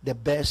the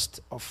best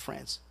of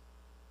friends.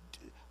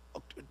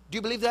 Do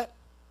you believe that?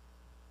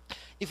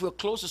 If you're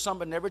close to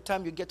somebody, and every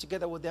time you get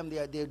together with them,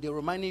 they're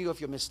reminding you of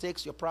your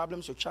mistakes, your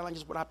problems, your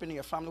challenges, what happened in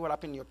your family, what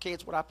happened to your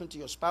kids, what happened to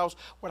your spouse,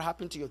 what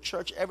happened to your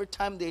church. Every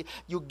time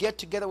you get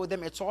together with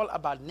them, it's all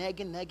about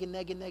nagging.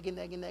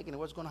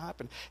 What's going to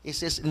happen? It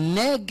says,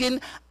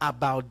 nagging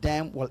about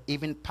them will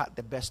even part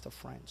the best of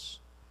friends.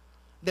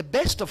 The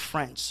best of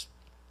friends.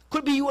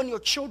 Could be you and your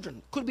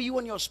children. Could be you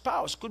and your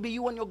spouse. Could be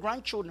you and your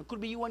grandchildren.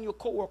 Could be you and your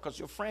co-workers,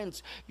 your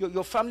friends,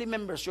 your family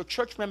members, your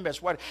church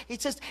members. What?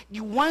 It says,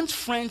 you want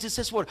friends, it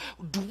says what?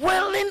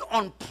 Dwelling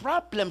on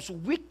problems,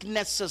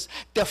 weaknesses,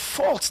 the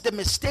faults, the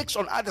mistakes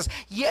on others.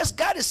 Yes,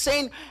 God is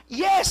saying,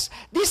 yes,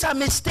 these are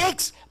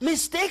mistakes.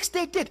 Mistakes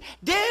they did.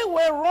 They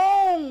were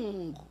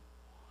wrong.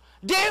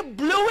 They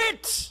blew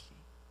it.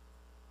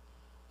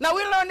 Now,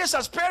 we learn this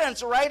as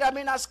parents, right? I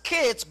mean, as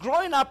kids,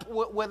 growing up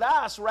with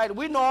us, right?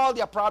 We know all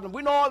their problems.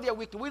 We know all their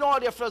weaknesses. We know all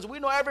their flaws. We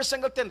know every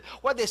single thing,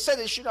 what they said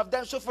they should have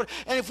done, so forth.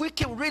 And if we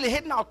keep really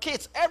hitting our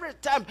kids every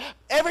time,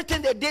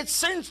 everything they did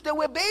since they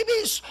were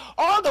babies,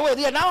 all the way,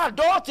 they are now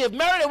adults, they've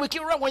married, and we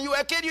keep running. When you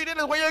were a kid, you did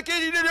it. When you were a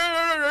kid, you did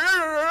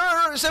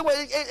it. So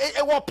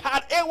it will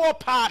part.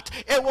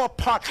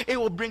 It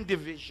will bring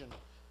division,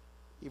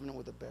 even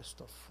with the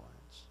best of friends.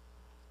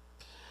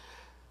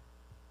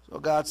 So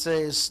God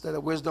says that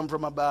the wisdom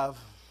from above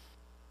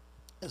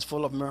is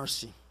full of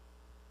mercy.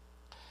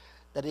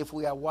 That if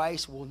we are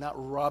wise, we'll not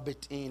rub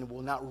it in,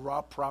 we'll not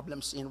rub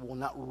problems in, we'll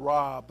not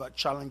rub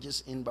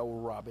challenges in, but we'll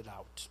rub it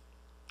out.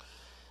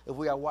 If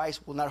we are wise,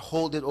 we'll not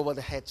hold it over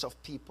the heads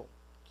of people.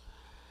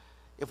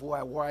 If we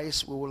are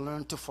wise, we will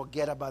learn to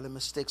forget about the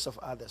mistakes of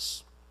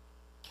others.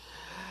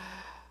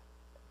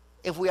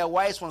 If we are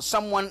wise, when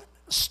someone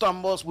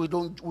stumbles, we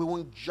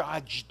won't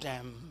judge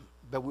them,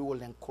 but we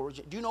will encourage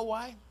it. Do you know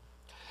why?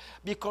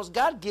 Because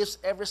God gives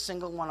every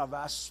single one of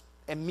us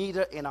a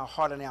meter in our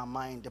heart and in our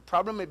mind. The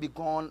problem may be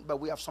gone,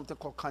 but we have something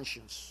called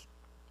conscience.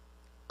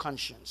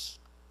 Conscience.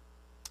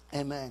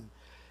 Amen.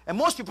 And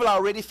most people are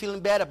already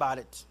feeling bad about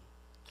it.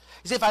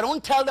 You say, if I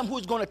don't tell them,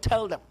 who's going to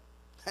tell them?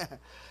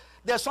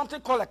 There's something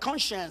called a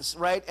conscience,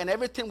 right? And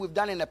everything we've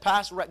done in the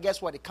past, right,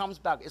 guess what? It comes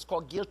back. It's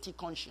called guilty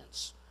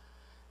conscience.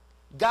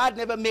 God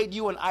never made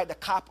you and I the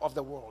cop of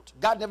the world.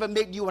 God never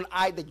made you and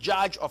I the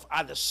judge of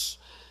others.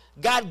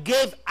 God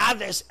gave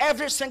others,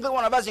 every single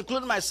one of us,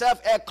 including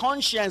myself, a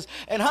conscience.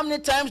 And how many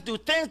times do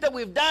things that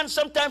we've done,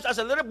 sometimes as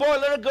a little boy,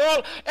 little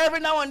girl, every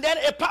now and then,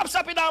 it pops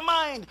up in our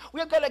mind.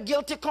 We've got a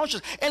guilty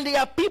conscience. And there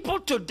are people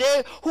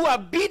today who are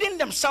beating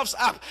themselves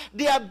up.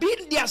 They are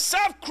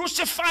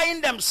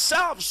self-crucifying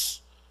themselves.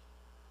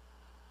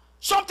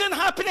 Something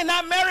happened in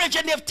that marriage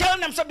and they've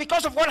told themselves,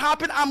 because of what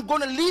happened, I'm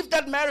going to leave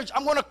that marriage.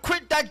 I'm going to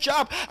quit that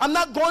job. I'm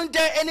not going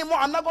there anymore.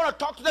 I'm not going to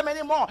talk to them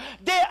anymore.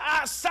 They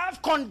are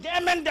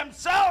self-condemning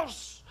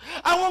themselves.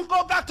 I won't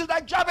go back to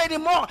that job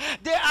anymore.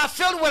 They are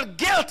filled with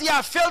guilt. They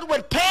are filled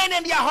with pain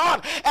in their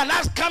heart. And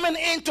that's coming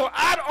in to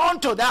add on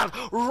to that.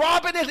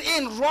 Robbing it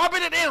in.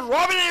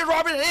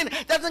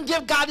 Doesn't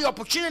give God the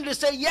opportunity to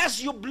say,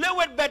 yes, you blew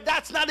it, but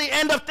that's not the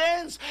end of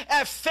things.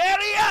 A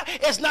failure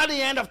is not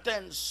the end of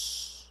things.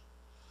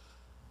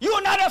 You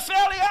are not a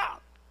failure.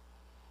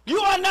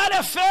 You are not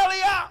a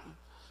failure.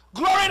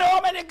 Glory to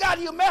Almighty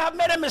God. You may have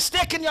made a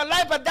mistake in your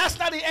life, but that's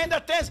not the end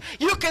of things.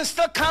 You can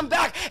still come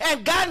back.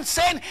 And God is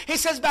saying, he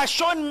says, by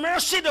showing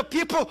mercy to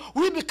people,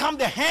 we become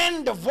the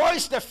hand, the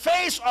voice, the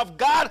face of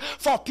God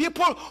for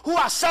people who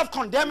are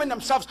self-condemning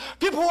themselves,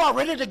 people who are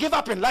ready to give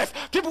up in life,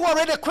 people who are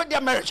ready to quit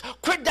their marriage,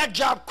 quit that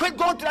job, quit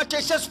going to that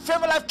church. It says,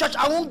 Favor Life Church,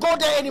 I won't go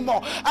there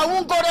anymore. I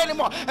won't go there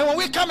anymore. And when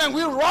we come and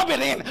we rub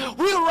it in,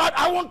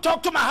 I won't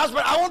talk to my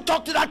husband. I won't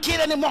talk to that kid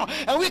anymore.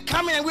 And we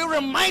come in and we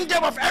remind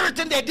them of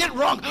everything they did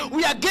wrong.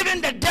 We are giving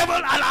the devil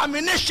an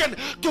ammunition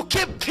to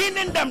keep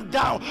pinning them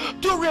down,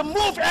 to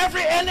remove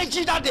every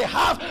energy that they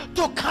have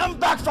to come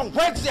back from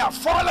whence they have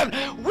fallen.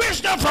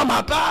 Wisdom from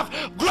above,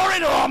 glory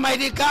to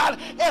Almighty God,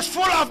 is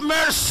full of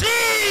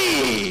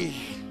mercy.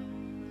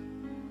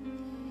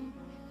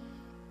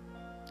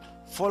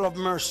 full of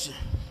mercy.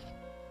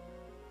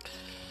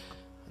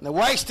 And the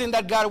wise thing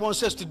that God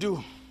wants us to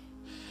do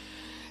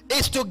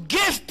is to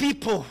give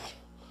people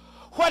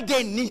what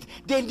they need.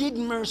 They need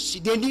mercy.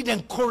 They need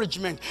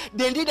encouragement.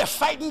 They need a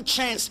fighting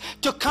chance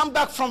to come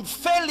back from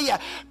failure.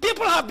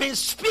 People have been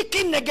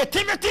speaking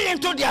negativity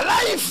into their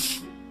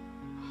life.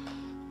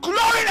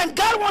 Glory, and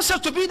God wants us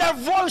to be that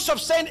voice of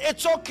saying,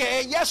 it's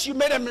okay. Yes, you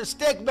made a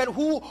mistake, but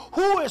who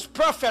is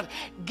perfect?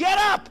 Get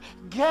up.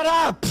 Get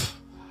up.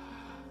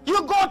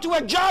 You go to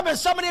a job and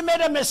somebody made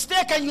a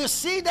mistake and you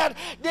see that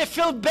they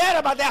feel bad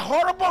about that,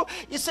 horrible.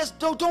 It says,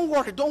 don't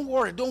worry, don't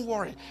worry, don't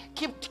worry.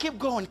 Keep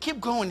going,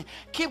 keep going,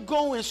 keep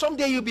going.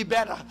 Someday you'll be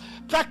better.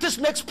 Practice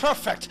makes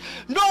perfect.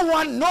 No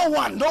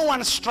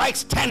one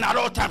strikes 10 at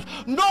all times.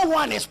 No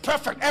one is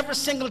perfect every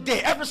single day,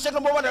 every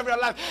single moment of your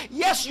life.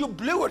 Yes, you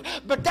blew it,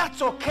 but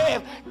that's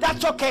okay.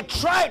 That's okay.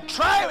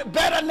 Try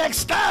better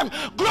next time.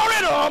 Glory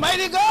to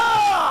Almighty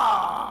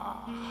God.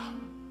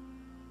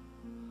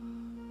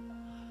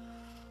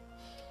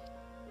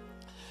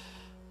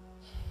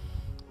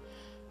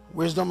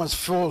 Wisdom is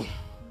full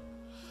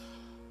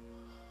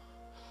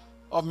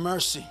of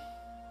mercy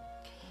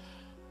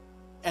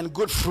and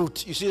good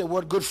fruit. You see the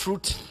word good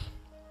fruit?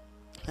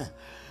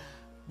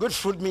 Good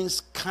fruit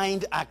means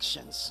kind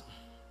actions.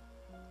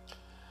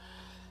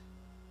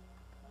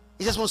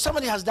 It says when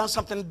somebody has done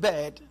something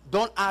bad,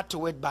 don't add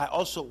to it by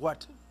also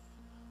what?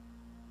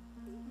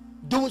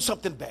 Doing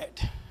something bad.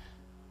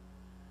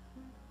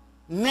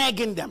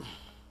 Nagging them.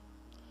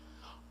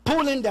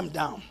 Pulling them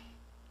down.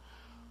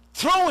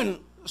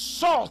 Throwing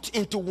salt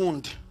into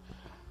wound,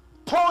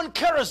 pouring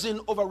kerosene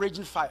over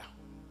raging fire.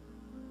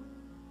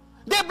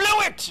 They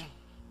blew it.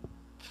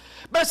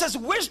 But it says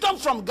wisdom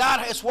from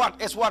God is what?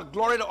 Is what?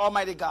 Glory to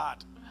Almighty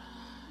God.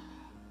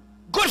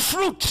 Good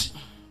fruit.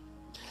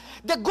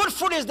 The good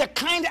fruit is the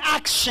kind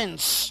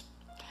actions.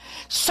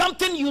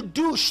 Something you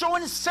do,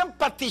 showing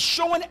sympathy,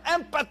 showing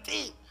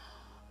empathy.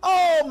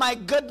 Oh my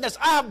goodness,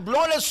 I have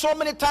blown it so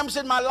many times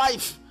in my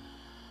life.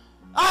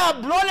 I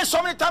have blown it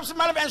so many times in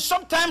my life, and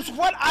sometimes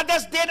what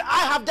others did,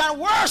 I have done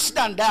worse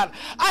than that.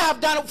 I have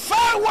done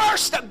far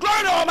worse than,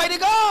 glory to Almighty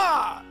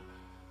God.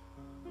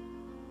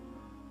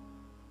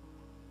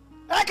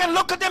 I can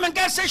look at them and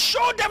God says,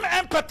 show them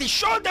empathy,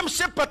 show them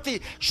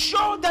sympathy,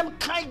 show them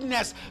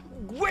kindness,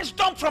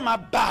 wisdom from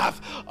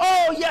above.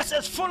 Oh yes,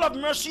 it's full of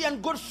mercy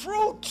and good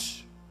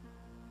fruit.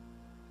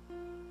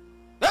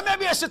 There may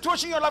be a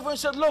situation in your life where you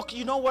say, look,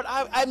 you know what,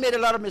 I made a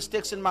lot of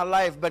mistakes in my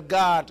life, but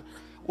God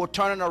will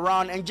turn it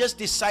around, and just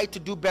decide to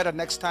do better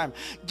next time.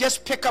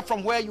 Just pick up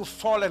from where you've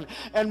fallen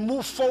and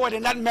move forward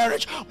in that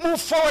marriage,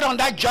 move forward on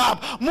that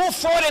job, move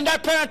forward in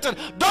that parenting.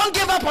 Don't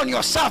give up on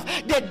yourself.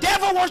 The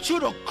devil wants you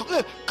to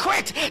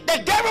quit.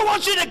 The devil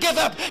wants you to give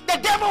up. The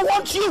devil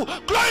wants you,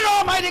 glory to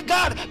Almighty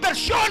God, but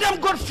show them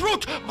good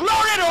fruit.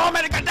 Glory to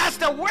Almighty God. That's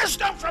the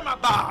wisdom from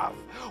above.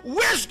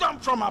 Wisdom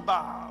from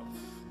above.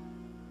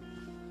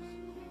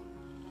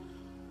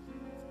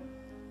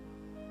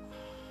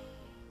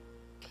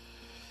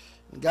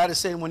 God is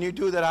saying, when you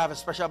do that, I have a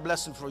special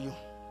blessing for you.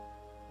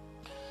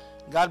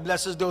 God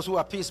blesses those who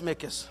are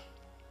peacemakers,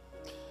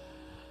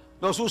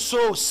 those who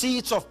sow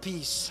seeds of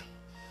peace.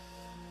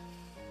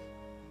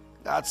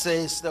 God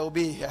says there will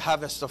be a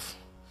harvest of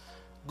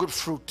good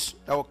fruit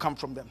that will come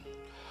from them.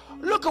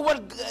 Look at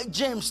what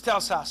James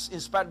tells us,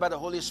 inspired by the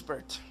Holy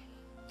Spirit.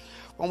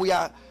 When we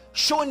are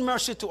showing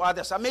mercy to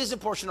others, amazing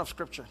portion of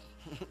scripture.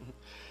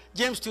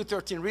 James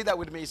 2:13, read that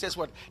with me. He says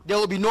what? There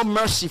will be no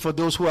mercy for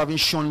those who haven't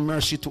shown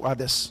mercy to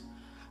others.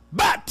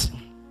 But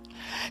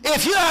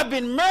if you have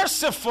been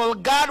merciful,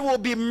 God will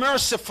be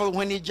merciful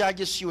when he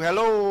judges you.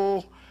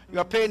 Hello, you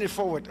are paying it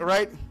forward, all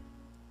right?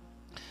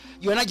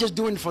 You're not just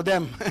doing it for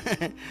them.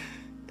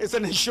 It's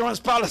an insurance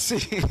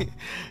policy.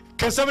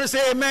 Can somebody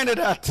say amen to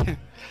that?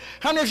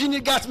 How many of you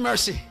need God's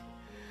mercy?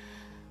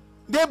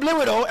 They blew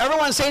it all.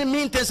 Everyone's saying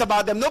mean things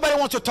about them. Nobody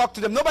wants to talk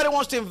to them. Nobody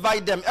wants to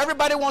invite them.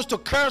 Everybody wants to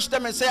curse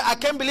them and say, I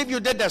can't believe you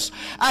did this.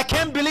 I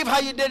can't believe how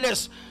you did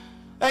this.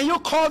 And you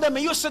call them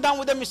and you sit down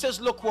with them and says,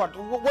 look,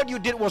 what you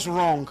did was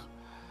wrong.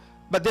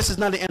 But this is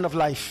not the end of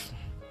life.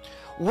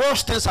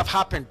 Worse things have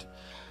happened.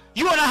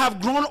 You and I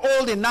have grown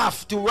old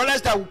enough to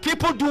realize that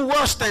people do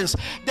worse things.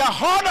 The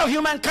heart of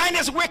humankind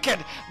is wicked.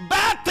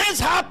 Bad things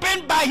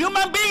happen by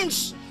human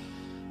beings.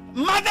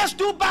 Mothers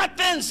do bad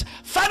things.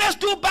 Fathers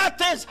do bad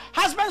things.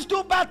 Husbands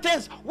do bad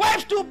things.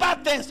 Wives do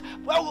bad things.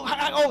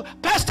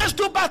 Pastors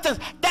do bad things.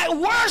 The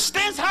worst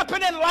things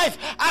happen in life.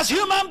 As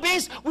human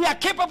beings, we are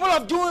capable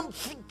of doing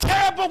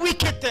terrible,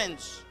 wicked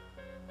things.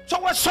 So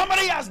what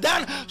somebody has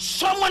done,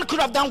 someone could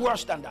have done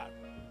worse than that.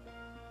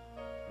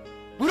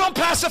 We don't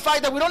pacify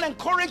that, we don't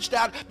encourage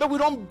that, but we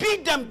don't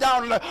beat them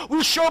down.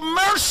 We show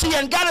mercy,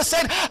 and God is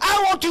saying,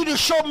 I want you to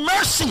show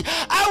mercy.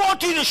 I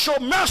want you to show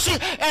mercy,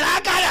 and I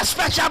got a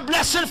special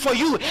blessing for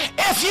you.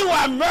 If you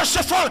are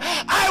merciful,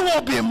 I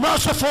will be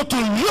merciful to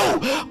you.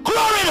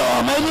 Glory to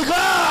Almighty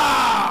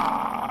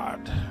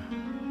God.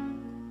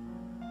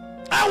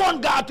 I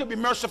want God to be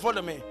merciful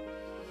to me.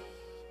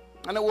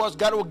 In other words,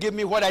 God will give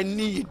me what I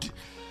need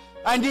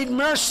I need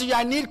mercy.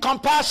 I need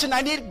compassion.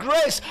 I need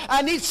grace.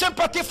 I need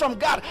sympathy from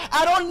God.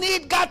 I don't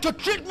need God to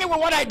treat me with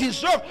what I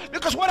deserve,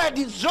 because what I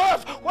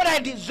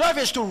deserve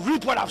is to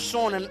reap what I've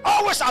sown, and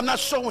always I'm not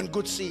sowing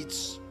good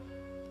seeds.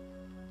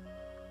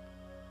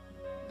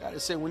 God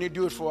is saying, when you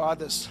do it for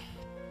others,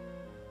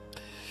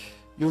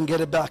 you can get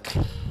it back.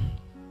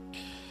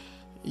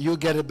 You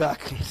get it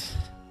back.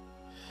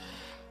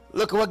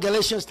 Look at what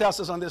Galatians tells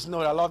us on this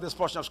note. I love this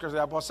portion of scripture.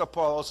 The Apostle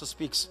Paul also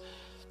speaks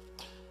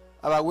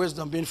about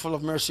wisdom being full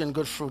of mercy and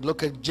good fruit.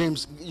 Look at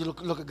James. You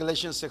look at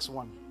Galatians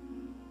 6:1.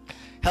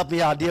 Help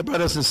me out, dear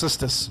brothers and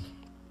sisters.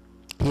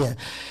 Here,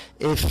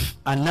 if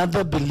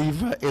another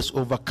believer is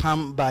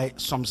overcome by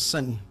some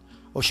sin,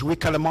 or should we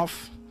cut them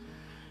off?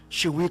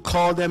 Should we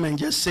call them and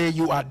just say,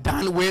 you are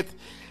done with?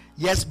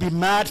 Yes, be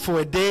mad for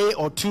a day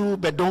or two,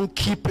 but don't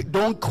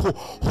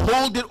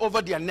hold it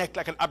over their neck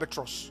like an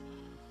albatross.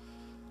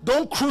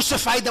 Don't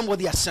crucify them with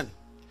their sin.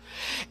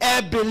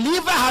 A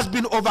believer has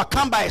been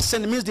overcome by a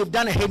sin. It means they've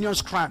done a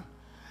heinous crime.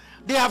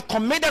 They have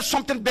committed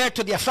something bad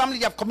to their family.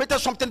 They have committed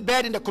something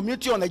bad in the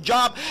community, on the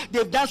job.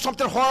 They've done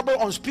something horrible,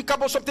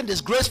 unspeakable, something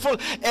disgraceful.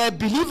 A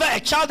believer, a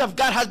child of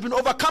God, has been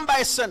overcome by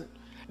a sin.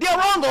 They are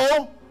wrong,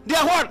 oh. They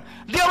are what?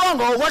 They are wrong,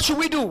 oh. What should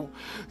we do?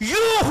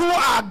 You who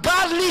are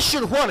godly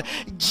should what?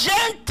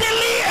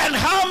 Gently and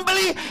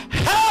humbly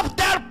help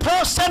that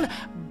person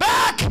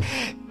back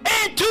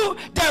into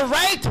the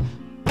right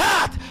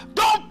path.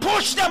 Don't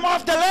push them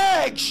off the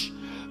ledge.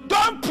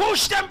 Don't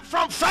push them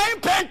from frying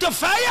pan to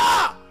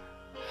fire,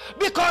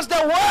 because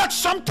the words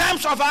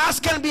sometimes of us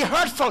can be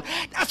hurtful.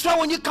 That's why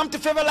when you come to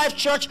Favor Life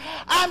Church,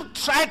 I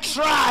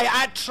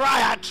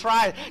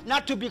try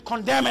not to be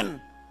condemning,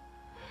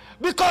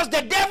 because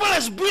the devil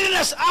is beating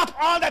us up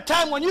all the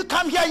time. When you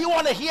come here, you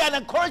want to hear an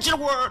encouraging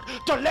word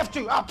to lift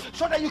you up,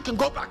 so that you can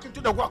go back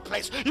into the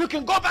workplace. You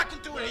can go back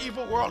into the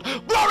evil world.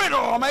 Glory to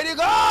Almighty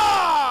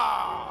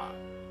God.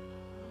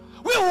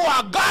 We who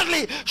are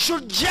godly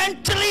should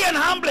gently and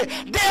humbly.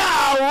 They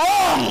are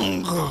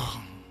wrong,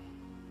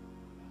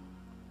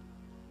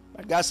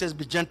 but God says,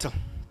 be gentle.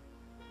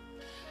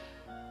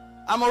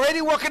 I'm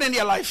already working in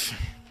their life.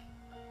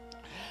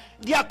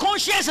 Their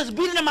conscience is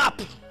beating them up.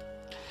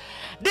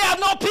 They have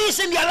no peace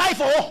in their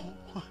life. Oh,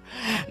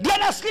 they're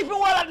not sleeping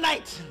well at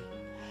night.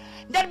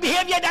 That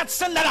behavior, that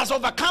sin that has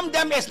overcome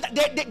them, is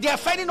they are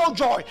finding no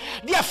joy.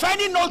 They are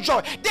finding no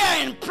joy. They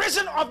are in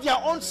prison of their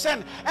own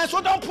sin. And so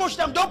don't push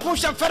them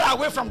further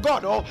away from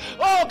God. Oh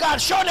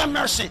God, show them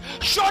mercy,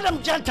 show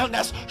them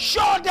gentleness,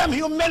 show them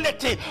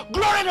humility.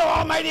 Glory to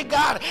Almighty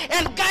God,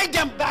 and guide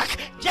them back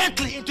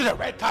gently into the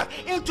right path,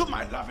 into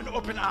my loving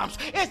open arms.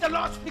 Is the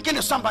Lord speaking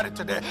to somebody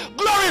today?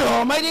 Glory to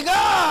Almighty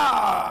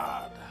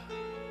God.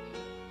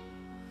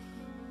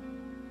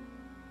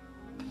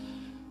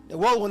 The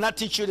world will not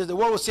teach you this. The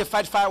world will say,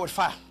 fight fire with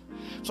fire.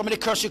 Somebody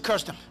curse you,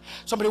 curse them.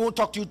 Somebody won't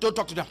talk to you, don't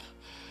talk to them.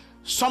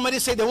 Somebody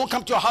say they won't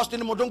come to your house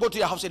anymore, don't go to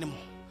your house anymore.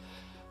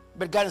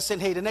 But God is saying,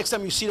 hey, the next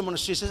time you see them on the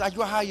street, says,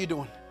 how are you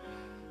doing?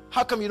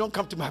 How come you don't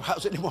come to my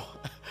house anymore?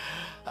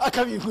 How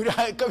come you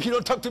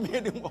don't talk to me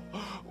anymore?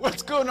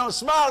 What's going on?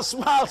 Smile,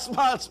 smile,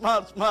 smile,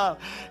 smile, smile.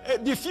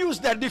 Diffuse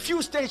that,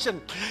 diffuse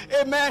tension.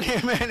 Amen,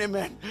 amen,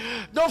 amen.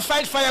 Don't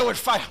fight fire with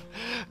fire.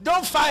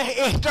 Don't fight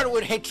hatred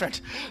with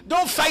hatred.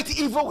 Don't fight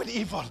evil with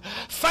evil.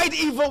 Fight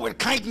evil with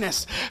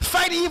kindness.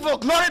 Fight evil,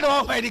 glory to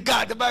Almighty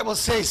God. The Bible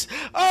says,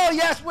 oh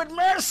yes, with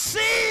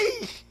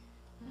mercy.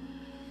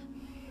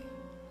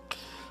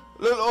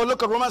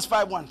 Look at Romans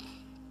 5:1.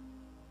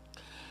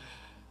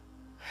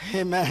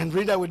 Amen.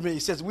 Read that with me.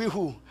 It says, we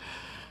who,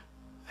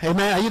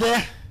 amen, are you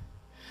there?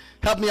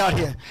 Help me out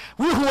here.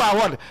 We who are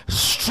what?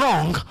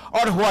 Strong,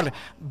 or what?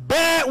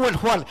 Bear with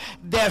what?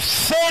 The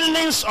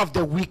failings of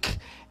the weak,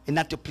 and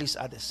not to please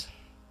others.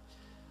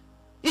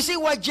 You see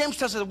why James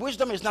tells us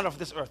wisdom is not of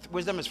this earth.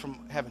 Wisdom is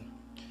from heaven.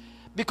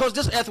 Because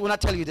this earth will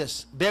not tell you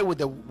this. Bear with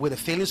the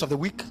failings of the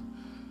weak.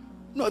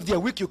 No, if they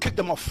are weak, you kick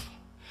them off.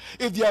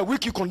 If they are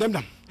weak, you condemn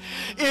them.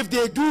 If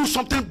they do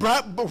something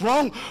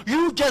wrong,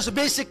 you just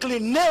basically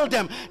nail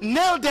them.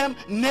 Nail them,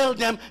 nail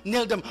them,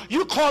 nail them.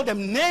 You call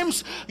them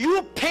names,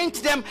 you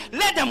paint them,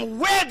 let them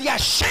wear their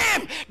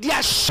shame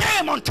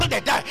until they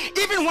die.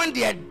 Even when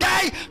they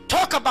die,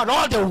 talk about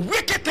all the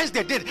wicked things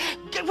they did.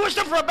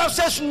 Wisdom from above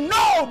says,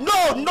 no,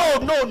 no, no,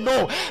 no,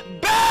 no.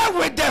 Bear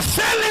with the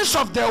feelings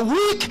of the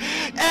weak.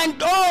 And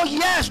oh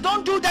yes,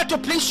 don't do that to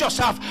please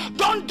yourself.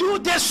 Don't do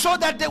this so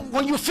that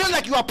when you feel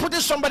like you are putting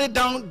somebody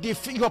down,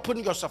 you are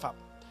putting yourself up.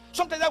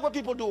 Sometimes that's what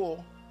people do.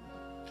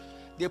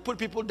 They put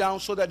people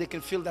down so that they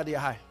can feel that they are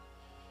high.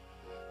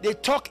 They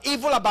talk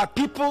evil about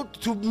people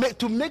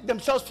to make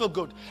themselves feel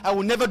good. I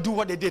will never do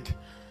what they did.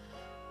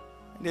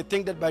 And they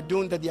think that by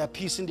doing that they are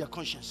appeasing their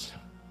conscience.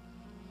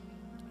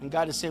 And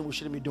God is saying we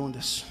shouldn't be doing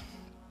this.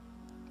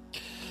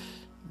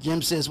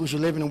 James says we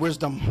should live in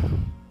wisdom.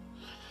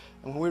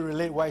 And when we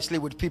relate wisely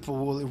with people,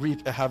 we will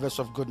reap a harvest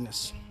of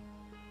goodness.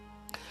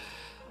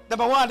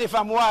 Number one, if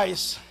I'm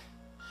wise,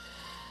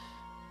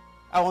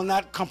 I will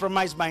not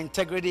compromise my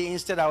integrity.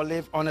 Instead, I will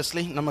live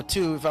honestly. Number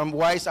two, if I'm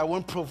wise, I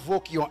won't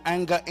provoke your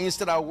anger.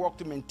 Instead, I will work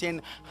to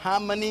maintain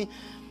harmony.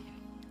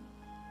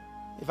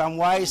 If I'm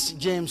wise,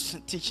 James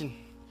teaching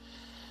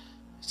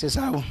says,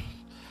 I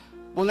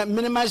will not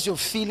minimize your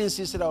feelings,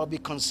 instead I will be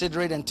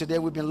considerate. And today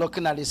we've been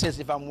looking at it, says,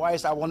 if I'm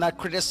wise, I will not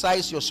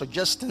criticize your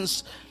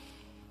suggestions,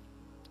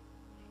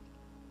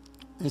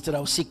 instead I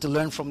will seek to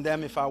learn from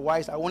them. If I'm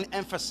wise, I won't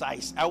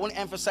emphasize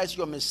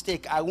your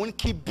mistake. I won't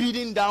keep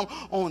beating down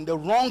on the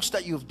wrongs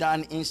that you've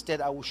done. Instead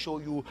I will show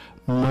you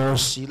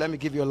mercy. Let me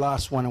give you a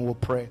last one and we'll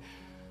pray.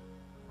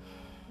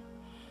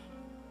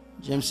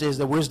 James says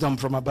the wisdom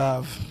from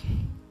above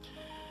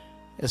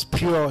is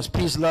pure, is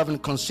peace, love,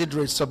 and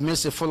considerate,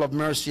 submissive, full of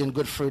mercy and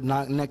good fruit.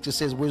 Next it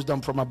says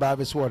wisdom from above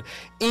is what?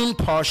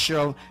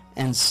 Impartial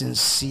and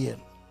sincere.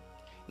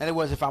 In other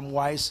words, if I'm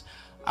wise,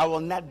 I will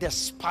not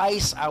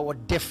despise our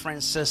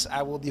differences.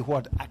 I will be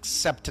what?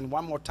 Accepting.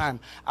 One more time.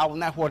 I will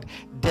not what?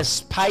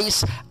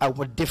 Despise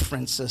our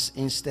differences.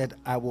 Instead,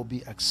 I will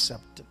be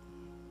accepting.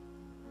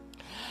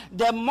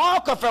 The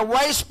mark of a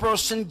wise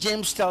person,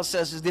 James tells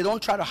us, is they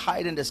don't try to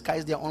hide and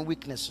disguise their own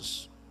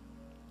weaknesses.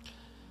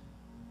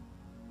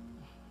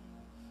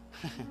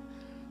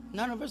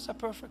 None of us are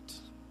perfect.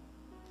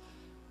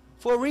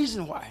 For a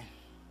reason why.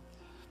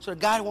 So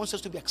God wants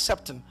us to be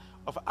accepting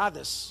of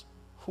others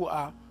who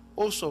are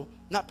also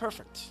not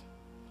perfect.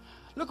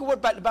 Look at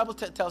what the Bible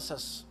tells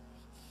us.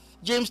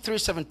 James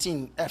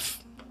 3:17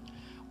 F.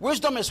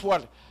 Wisdom is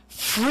what?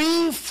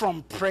 Free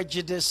from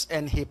prejudice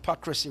and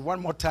hypocrisy.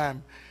 One more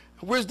time.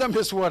 Wisdom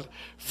is what?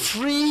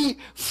 Free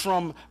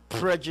from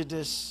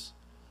prejudice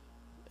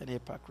and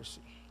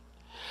hypocrisy.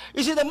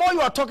 You see, the more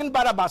you are talking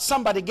bad about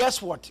somebody,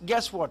 guess what?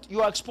 Guess what?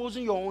 You are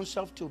exposing your own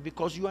self too,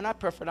 because you are not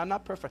perfect. I'm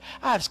not perfect.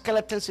 I have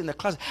skeletons in the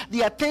closet.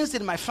 There are things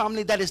in my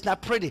family that is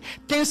not pretty.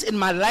 Things in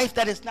my life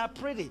that is not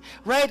pretty.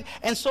 Right?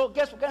 And so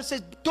guess what God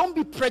says?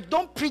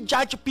 Don't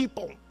prejudge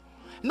people.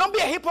 Don't be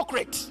a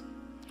hypocrite.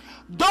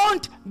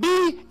 Don't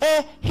be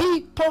a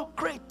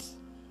hypocrite.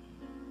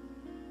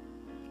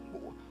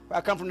 Where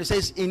I come from, it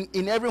says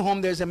in every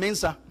home there's a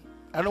mensa.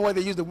 I don't know why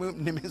they use the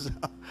mensa.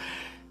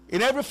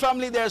 In every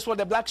family there's what?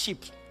 The black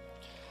sheep.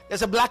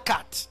 There's a black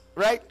cat,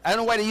 right? I don't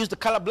know why they use the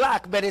color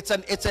black, but it's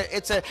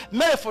a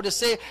metaphor to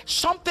say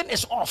something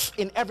is off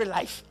in every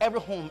life,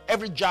 every home,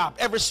 every job,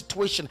 every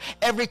situation,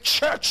 every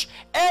church,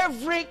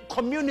 every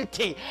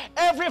community,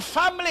 every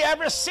family,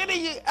 every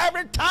city,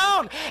 every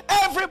town,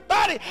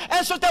 everybody.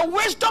 And so the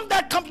wisdom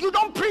that comes, you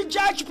don't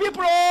prejudge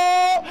people,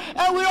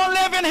 and we don't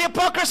live in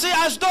hypocrisy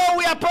as though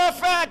we are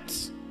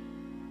perfect.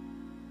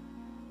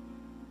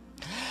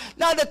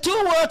 Now the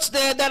two words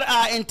there that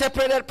are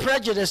interpreted,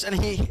 prejudice and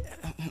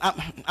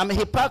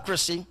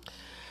hypocrisy,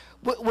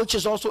 which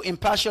is also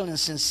impartial and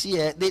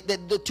sincere,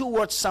 the two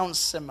words sound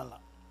similar.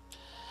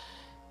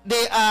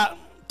 They are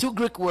two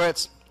Greek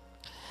words,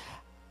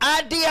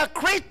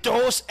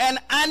 adiakritos and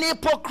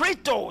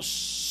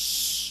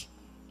anhypokritos.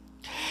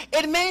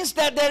 It means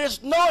that there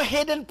is no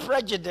hidden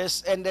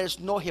prejudice and there is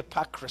no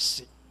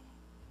hypocrisy.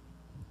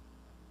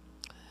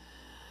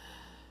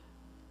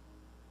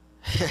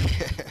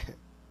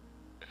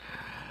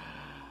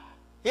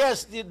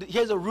 Yes,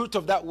 here's the root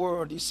of that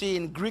word. You see,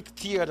 in Greek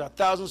theater,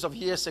 thousands of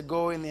years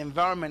ago, in the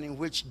environment in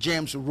which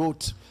James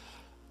wrote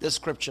the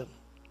scripture,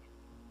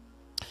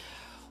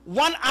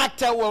 one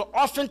actor will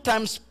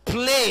oftentimes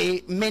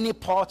play many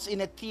parts in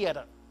a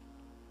theater.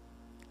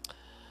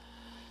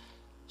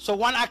 So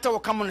one actor will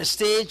come on the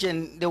stage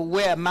and they'll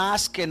wear a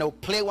mask and they'll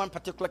play one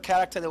particular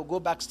character. They'll go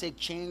backstage,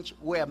 change,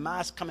 wear a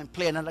mask, come and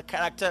play another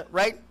character,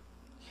 right?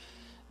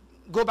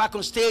 Go back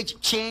on stage,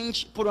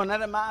 change, put on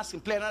another mask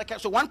and play another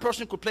character. So one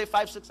person could play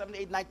 5, 6, 7,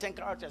 8, 9, 10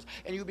 characters.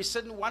 And you'll be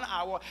sitting 1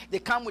 hour. They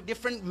come with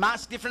different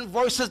masks, different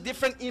voices,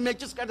 different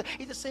images.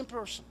 It's the same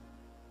person.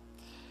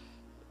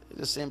 It's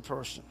the same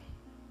person.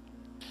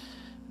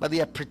 But they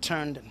are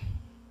pretending.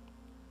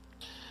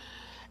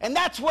 And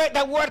that's where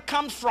that word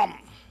comes from.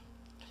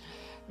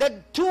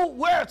 The two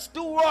words,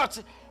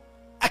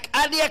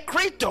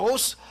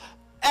 adiakritos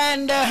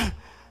and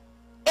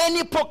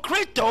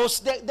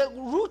hypokritos, the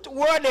root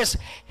word is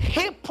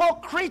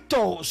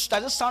hypokritos.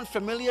 Does it sound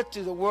familiar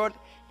to the word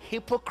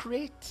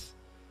hypocrite?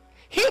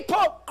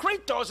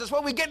 Hypokritos is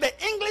where we get the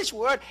English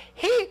word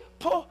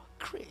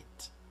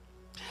hypocrite.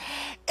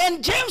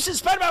 And James,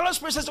 inspired by the Holy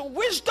Spirit, says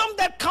wisdom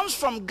that comes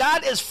from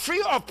God is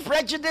free of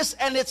prejudice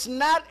and it's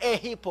not a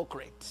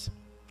hypocrite.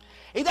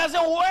 He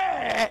doesn't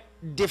wear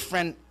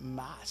different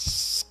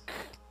masks.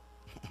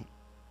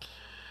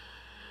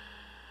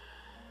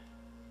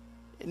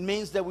 It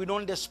means that we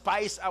don't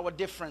despise our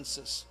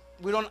differences.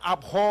 We don't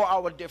abhor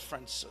our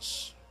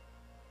differences.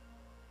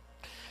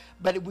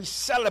 But we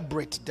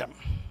celebrate them.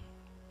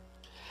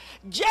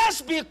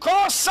 Just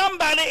because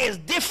somebody is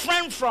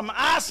different from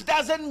us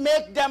doesn't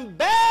make them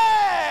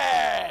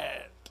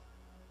bad.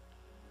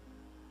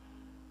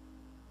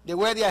 They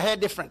wear their hair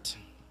different.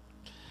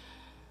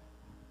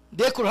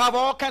 They could have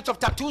all kinds of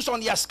tattoos on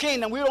their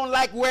skin and we don't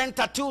like wearing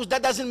tattoos.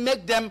 That doesn't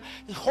make them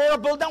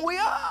horrible than we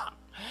are.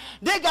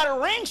 They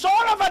got rings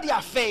all over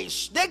their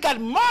face. They got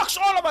marks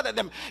all over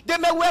them. They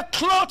may wear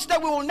clothes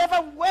that we will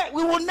never wear.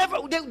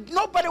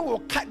 Nobody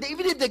will cut.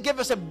 Even if they give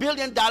us $1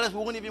 billion, we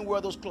won't even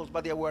wear those clothes,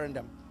 but they're wearing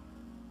them.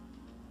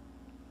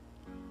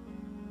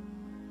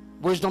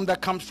 Wisdom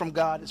that comes from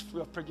God is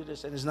free of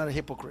prejudice and is not a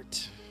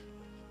hypocrite.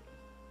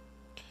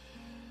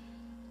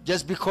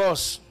 Just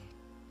because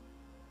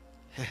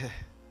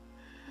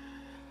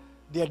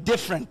they're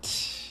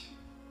different.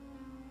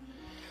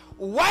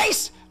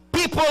 Wise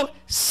people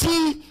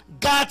see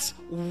God's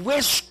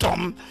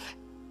wisdom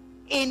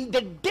in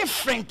the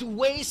different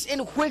ways in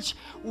which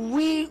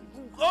we,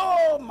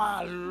 oh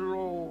my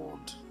Lord,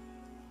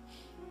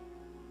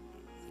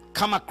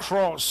 come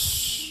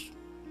across.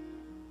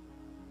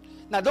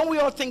 Now, don't we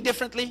all think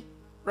differently,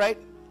 right?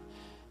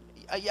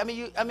 I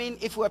mean,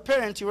 if we're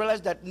parents, you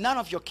realize that none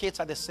of your kids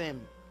are the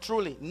same.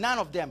 Truly, none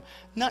of them.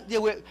 They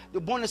were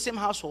born in the same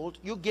household.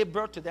 You gave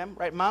birth to them,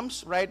 right,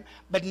 moms, right?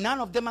 But none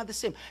of them are the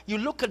same. You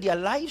look at their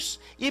lives,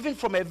 even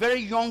from a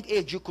very young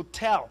age, you could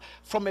tell.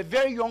 From a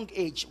very young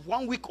age,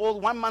 1 week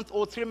old, 1 month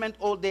old, 3 month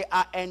old, they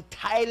are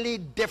entirely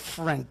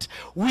different.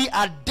 We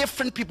are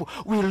different people.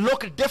 We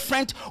look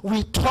different.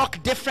 We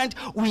talk different.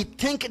 We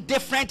think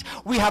different.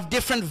 We have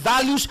different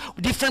values,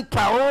 different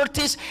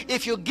priorities.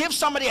 If you give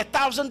somebody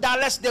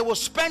 $1,000, they will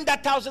spend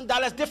that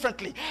 $1,000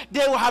 differently.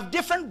 They will have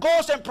different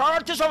goals and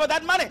priorities over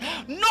that money.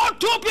 No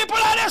two people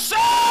are the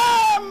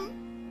same.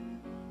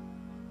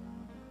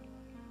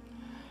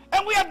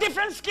 And we have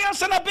different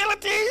skills and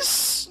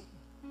abilities.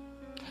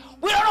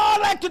 We don't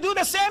all like to do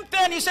the same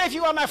thing. You say, if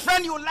you are my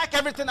friend, you will like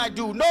everything I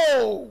do.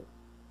 No.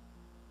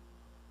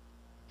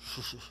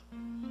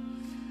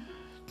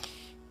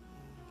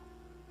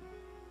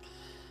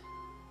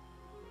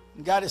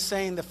 God is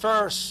saying the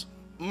first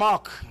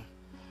mark,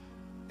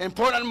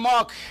 important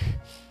mark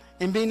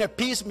in being a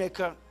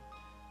peacemaker,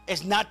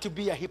 is not to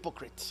be a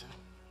hypocrite.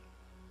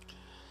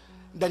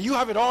 That you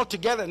have it all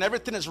together and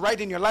everything is right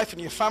in your life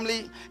and your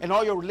family and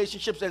all your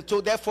relationships, and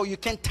so therefore you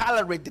can't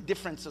tolerate the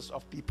differences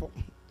of people.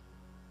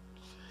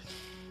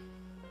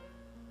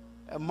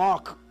 A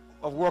mark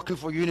of working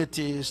for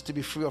unity is to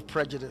be free of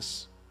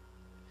prejudice.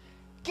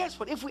 Guess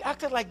what? If we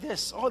acted like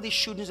this, all these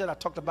shootings that I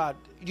talked about,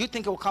 do you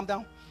think it will come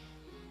down?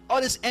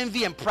 All this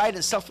envy and pride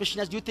and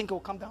selfishness, do you think it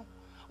will come down?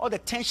 All the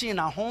tension in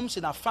our homes,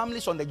 in our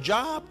families, on the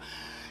job,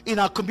 in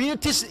our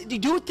communities, do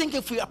you think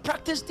if we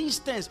practice these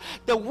things,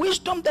 the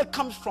wisdom that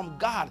comes from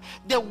God,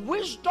 the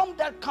wisdom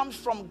that comes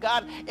from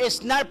God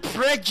is not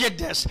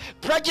prejudice.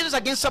 Prejudice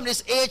against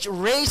somebody's age,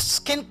 race,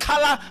 skin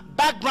color,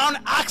 background,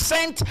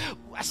 accent,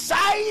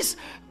 size.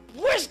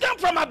 Wisdom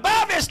from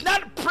above is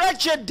not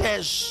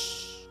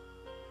prejudice.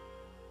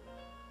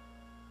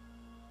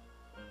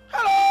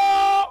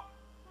 Hello?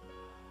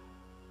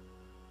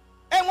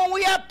 And when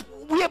we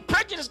are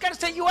prejudiced, God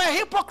say you are a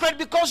hypocrite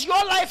because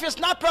your life is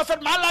not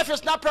perfect, my life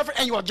is not perfect,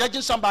 and you are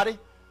judging somebody.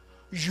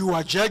 You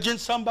are judging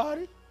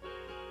somebody?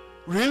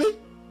 Really?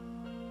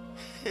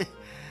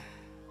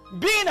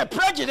 Being a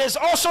prejudice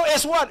also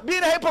is what?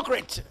 Being a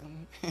hypocrite.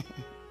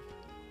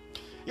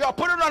 You're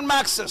putting on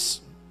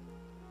maxes,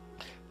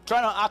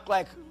 trying to act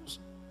like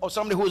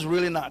somebody who is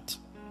really not.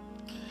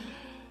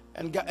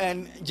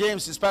 And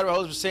James, in spite of what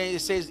I was saying, it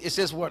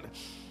says what?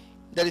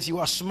 That if you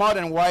are smart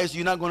and wise,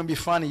 you're not going to be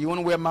funny. You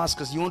won't wear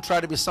masks. You won't try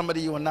to be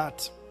somebody you are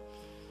not.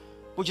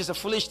 Which is a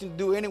foolish thing to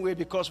do anyway,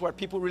 because what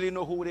people really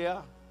know who they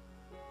are.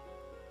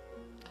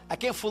 I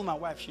can't fool my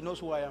wife. She knows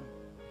who I am.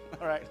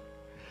 All right.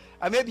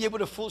 I may be able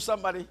to fool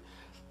somebody,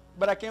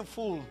 but I can't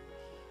fool.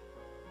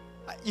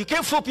 You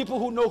can't fool people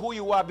who know who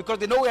you are because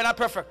they know we are not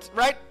perfect,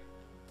 right?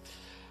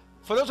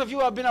 For those of you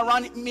who have been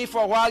around me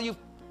for a while, you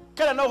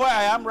kind of know who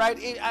I am, right?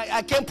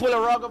 I can't pull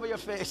a rug over your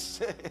face.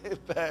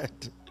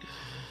 But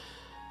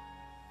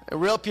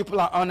real people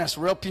are honest.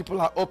 Real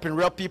people are open.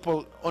 Real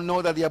people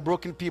know that they are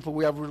broken people.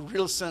 We have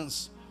real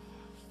sins.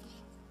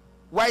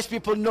 Wise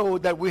people know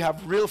that we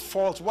have real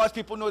faults. Wise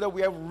people know that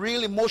we have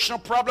real emotional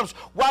problems.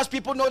 Wise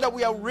people know that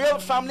we have real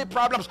family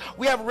problems.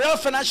 We have real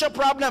financial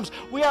problems.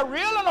 We are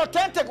real and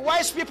authentic.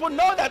 Wise people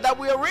know that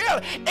we are real.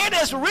 It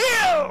is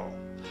real.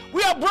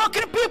 We are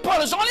broken people.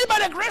 It's only by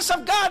the grace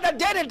of God that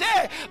day to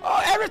day,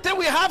 everything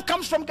we have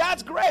comes from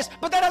God's grace.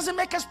 But that doesn't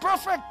make us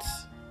perfect.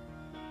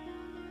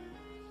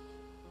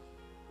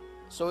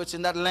 So it's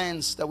in that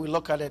lens that we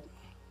look at it.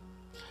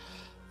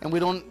 And we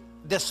don't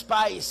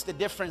despise the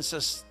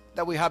differences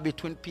that we have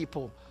between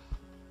people.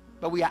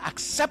 But we are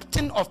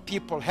accepting of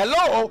people.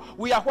 Hello?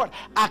 We are what?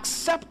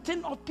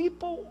 Accepting of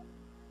people.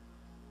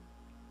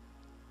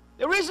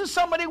 The reason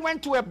somebody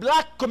went to a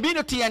black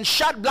community and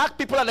shot black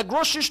people at the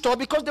grocery store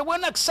because they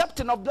weren't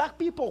accepting of black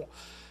people.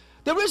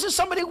 The reason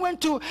somebody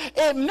went to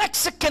a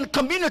Mexican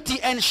community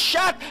and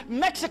shot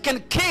Mexican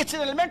kids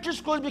in elementary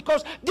school is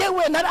because they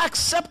were not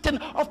accepting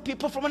of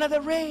people from another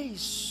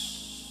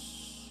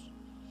race.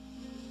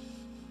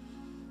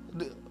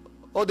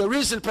 Or the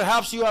reason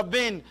perhaps you have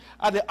been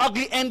at the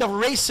ugly end of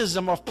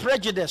racism, of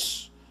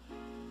prejudice,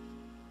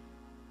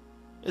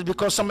 is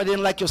because somebody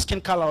didn't like your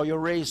skin color or your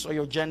race or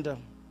your gender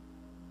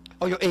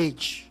or your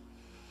age.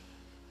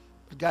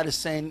 But God is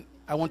saying,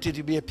 I want you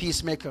to be a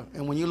peacemaker.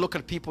 And when you look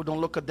at people,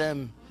 don't look at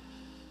them,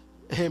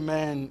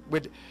 amen,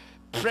 with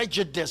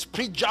prejudice.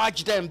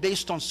 Prejudge them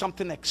based on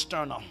something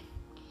external.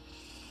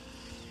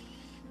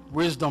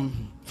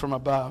 Wisdom from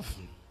above.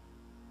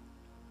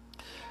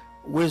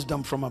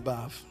 Wisdom from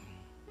above.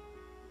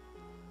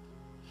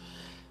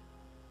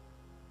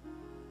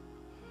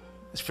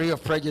 It's free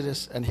of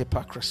prejudice and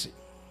hypocrisy.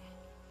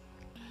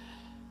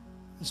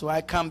 So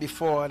I come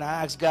before and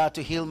I ask God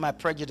to heal my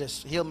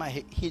prejudice, heal my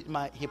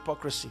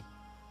hypocrisy.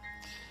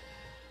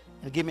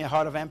 And give me a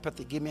heart of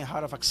empathy, give me a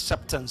heart of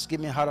acceptance, give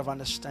me a heart of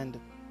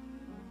understanding.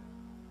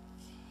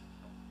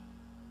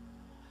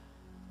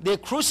 They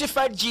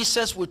crucified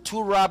Jesus with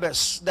two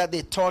robbers that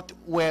they thought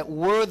were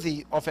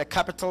worthy of a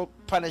capital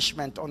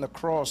punishment on the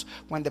cross.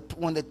 When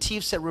the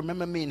thief said,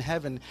 "Remember me in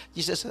heaven,"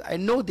 Jesus said, "I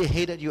know they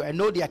hated you. I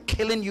know they are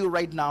killing you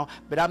right now,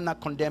 but I'm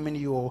not condemning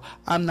you.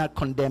 I'm not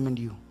condemning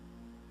you.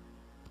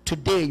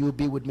 Today you'll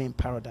be with me in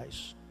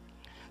paradise."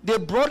 They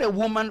brought a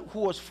woman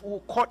who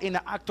caught in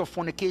an act of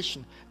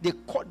fornication. They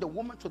caught the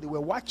woman, so they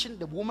were watching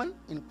the woman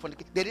in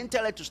fornication. They didn't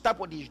tell her to stop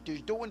what she's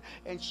doing,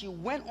 and she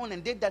went on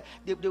and did that.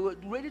 They were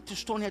ready to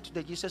stone her to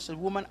death. Jesus said,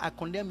 "Woman, I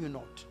condemn you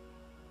not."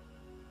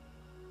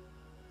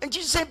 And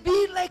Jesus said,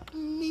 "Be like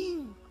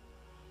me."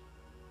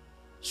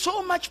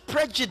 So much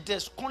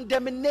prejudice,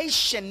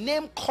 condemnation,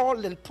 name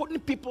calling, putting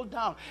people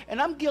down.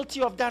 And I'm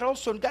guilty of that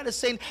also. And God is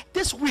saying,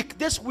 this week,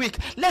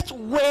 let's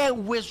wear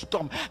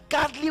wisdom,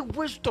 godly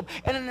wisdom,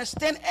 and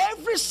understand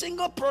every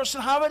single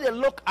person, however they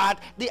look at,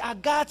 they are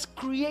God's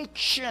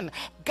creation.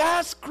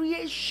 God's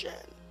creation.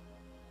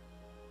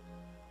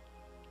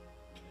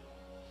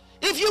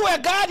 If you were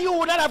God, you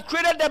would not have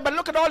created them. But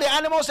look at all the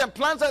animals and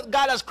plants that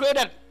God has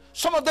created.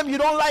 Some of them you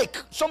don't like.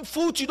 Some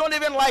foods you don't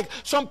even like.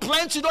 Some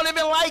plants you don't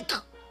even like.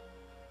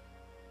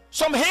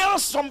 Some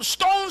hills, some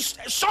stones,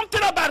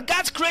 something about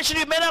God's creation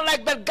you may not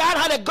like, but God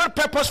had a good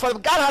purpose for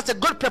them. God has a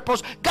good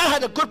purpose. God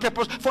had a good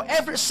purpose for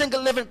every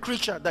single living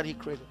creature that He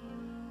created.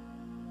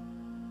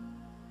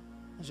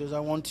 He says, "I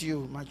want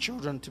you, my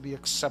children, to be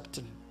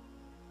accepting."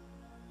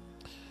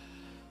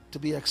 To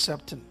be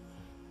accepting.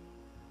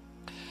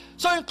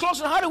 So in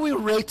closing, how do we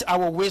rate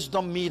our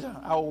wisdom meter,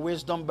 our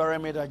wisdom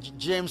barometer?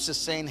 James is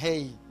saying,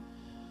 hey,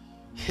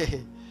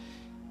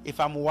 if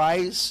I'm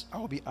wise, I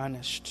will be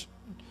honest.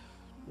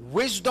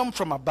 Wisdom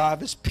from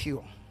above is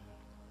pure.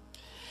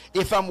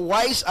 If I'm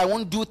wise, I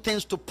won't do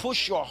things to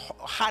push your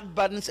heart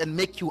buttons and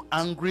make you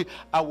angry.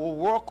 I will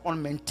work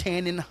on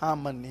maintaining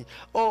harmony.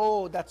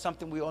 Oh, that's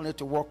something we all need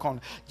to work on.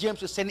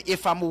 James is saying,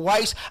 if I'm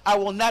wise, I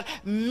will not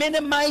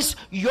minimize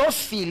your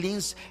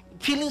feelings.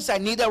 Feelings are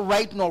neither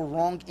right nor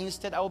wrong.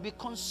 Instead, I will be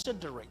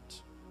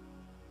considerate.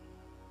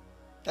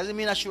 Doesn't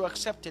mean I should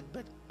accept it,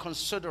 but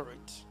consider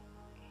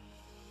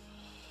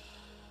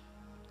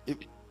it.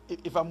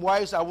 If I'm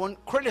wise, I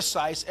won't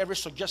criticize every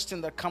suggestion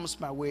that comes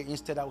my way.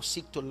 Instead, I'll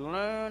seek to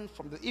learn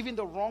from even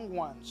the wrong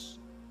ones.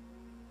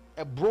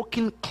 A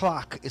broken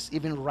clock is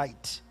even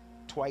right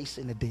twice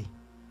in a day.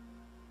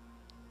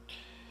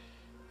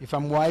 If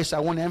I'm wise, I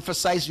won't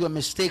emphasize your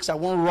mistakes. I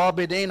won't rub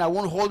it in. I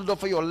won't hold it up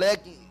for your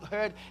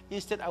head.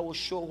 Instead, I will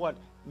show what?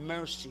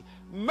 Mercy.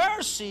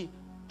 Mercy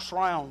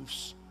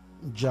triumphs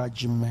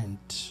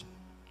judgment.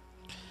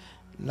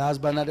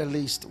 Last but not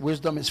least,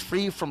 wisdom is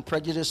free from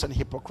prejudice and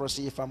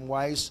hypocrisy. If I'm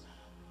wise,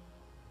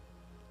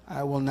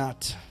 I will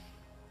not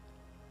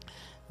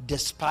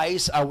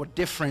despise our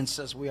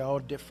differences. We are all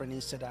different.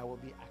 Instead, I will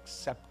be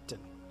accepting.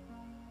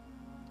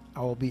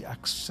 I will be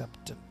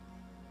accepting.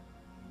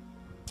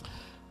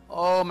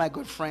 Oh, my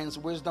good friends,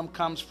 wisdom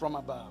comes from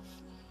above.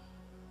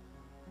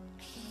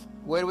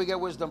 Where do we get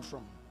wisdom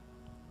from?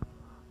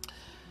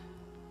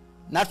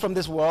 Not from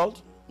this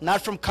world.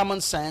 Not from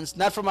common sense,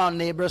 not from our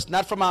neighbors,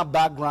 not from our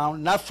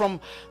background, not from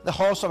the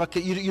halls of a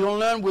kid. You don't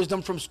learn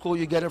wisdom from school,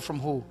 you get it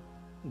from who?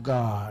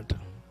 God.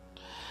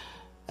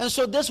 And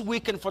so this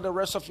weekend, for the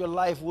rest of your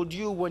life, would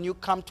you, when you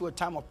come to a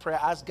time of prayer,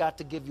 ask God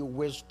to give you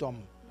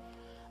wisdom?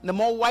 The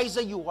more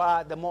wiser you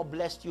are, the more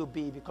blessed you'll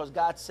be, because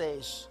God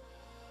says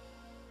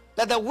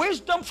that the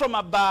wisdom from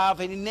above,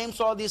 and He names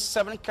all these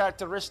 7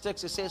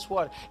 characteristics, He says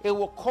what? It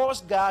will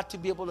cause God to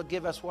be able to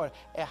give us what?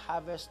 A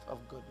harvest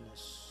of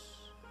goodness.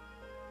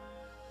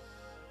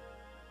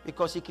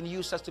 Because He can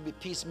use us to be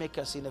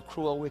peacemakers in a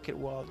cruel, wicked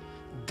world.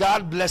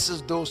 God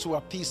blesses those who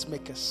are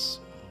peacemakers.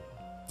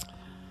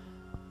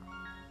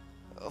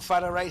 Oh,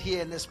 Father, right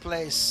here in this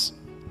place,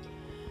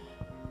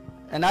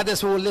 and others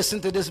who will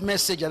listen to this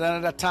message at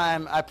another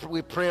time,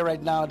 we pray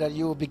right now that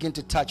you will begin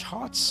to touch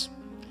hearts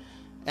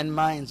and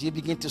minds. You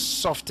begin to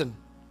soften.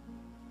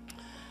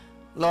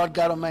 Lord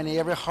God Almighty,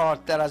 every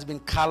heart that has been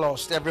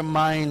calloused, every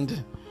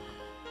mind,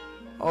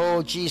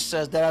 oh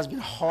Jesus, that has been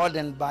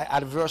hardened by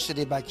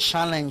adversity, by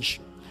challenge,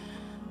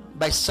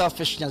 by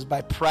selfishness, by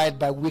pride,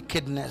 by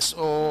wickedness.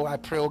 Oh, I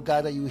pray, oh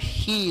God, that you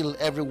heal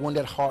every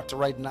wounded heart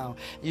right now.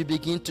 You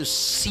begin to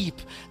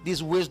seep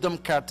these wisdom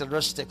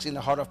characteristics in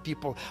the heart of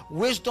people.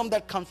 Wisdom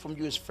that comes from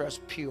you is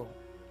first pure.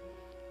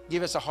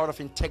 Give us a heart of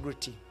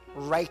integrity,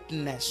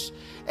 rightness,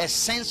 a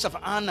sense of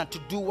honor to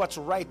do what's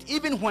right,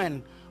 even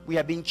when we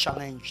are being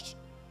challenged.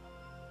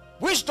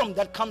 Wisdom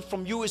that comes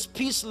from you is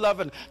peace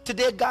loving.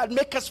 Today, God,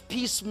 make us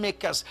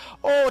peacemakers.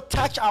 Oh,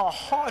 touch our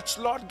hearts,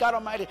 Lord God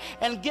Almighty,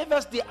 and give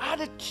us the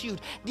attitude,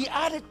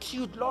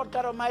 Lord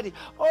God Almighty,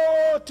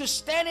 oh, to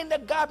stand in the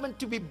gap and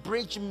to be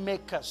bridge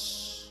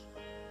makers.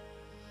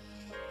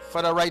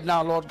 Father, right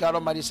now, Lord God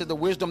Almighty, say the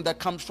wisdom that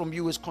comes from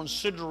you is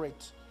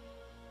considerate.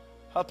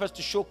 Help us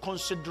to show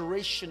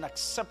consideration,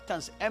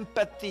 acceptance,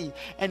 empathy,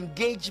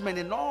 engagement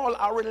in all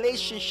our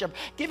relationship.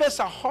 Give us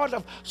a heart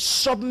of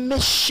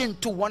submission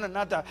to one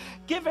another.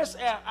 Give us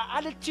an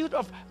attitude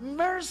of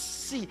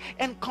mercy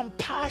and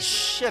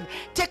compassion.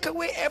 Take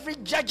away every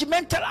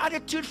judgmental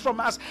attitude from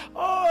us.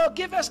 Oh,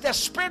 give us the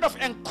spirit of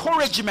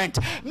encouragement.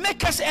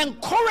 Make us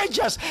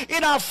encouragers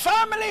in our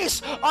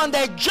families, on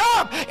the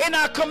job, in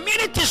our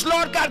communities,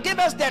 Lord God. Give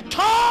us the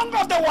tongue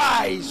of the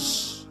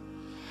wise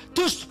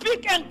to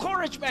speak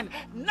encouragement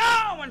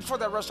now and for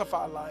the rest of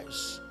our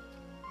lives.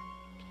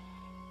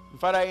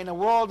 Father, in a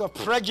world of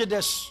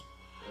prejudice,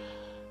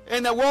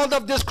 in a world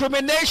of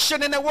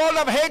discrimination, in a world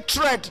of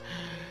hatred,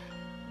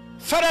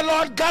 Father,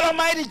 Lord God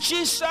Almighty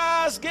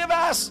Jesus, give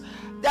us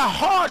the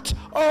heart,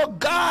 oh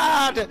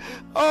God,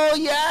 oh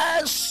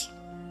yes,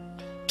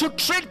 to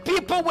treat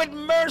people with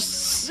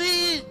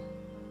mercy.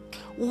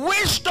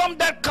 Wisdom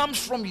that comes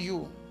from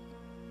you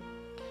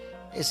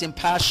is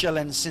impartial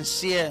and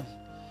sincere.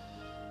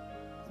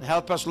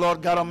 Help us,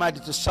 Lord God Almighty,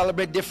 to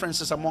celebrate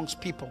differences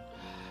amongst people.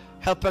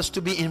 Help us to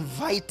be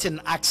inviting,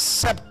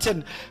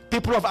 accepting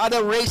people of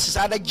other races,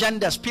 other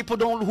genders, people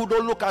who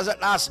don't look as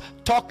us,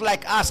 talk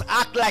like us,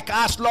 act like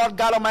us, Lord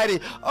God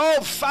Almighty.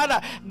 Oh, Father,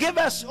 give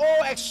us,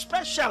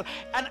 special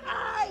an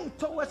eye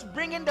towards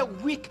bringing the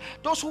weak,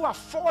 those who are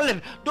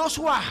fallen, those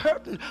who are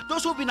hurting,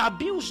 those who have been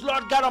abused,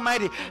 Lord God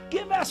Almighty.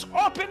 Give us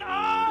open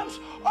arms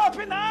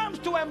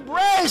to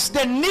embrace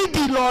the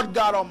needy, Lord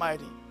God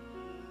Almighty.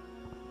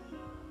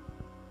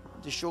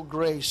 To show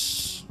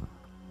grace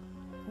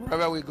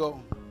wherever we go.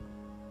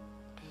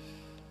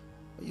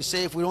 You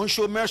say, if we don't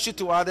show mercy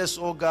to others,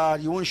 oh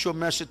God, you won't show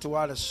mercy to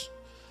others.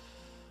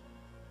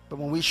 But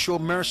when we show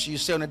mercy, you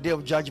say on the day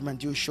of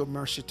judgment, you show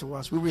mercy to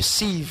us. We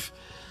receive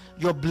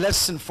your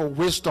blessing for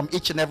wisdom,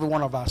 each and every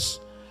one of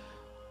us.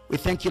 We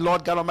thank you,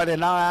 Lord God Almighty.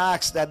 Now I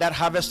ask that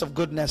harvest of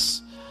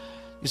goodness,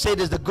 you say it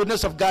is the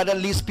goodness of God that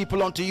leads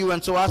people unto you,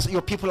 and so as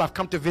your people have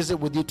come to visit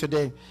with you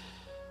today,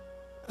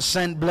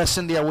 send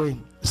blessing their way,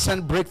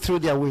 send breakthrough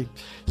their way,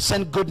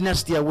 send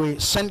goodness their way,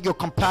 send your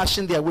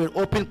compassion their way,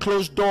 open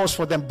closed doors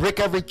for them, break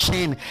every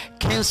chain,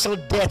 cancel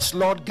debts,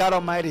 Lord God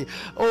Almighty.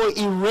 Oh,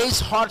 erase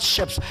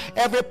hardships,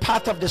 every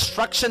path of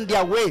destruction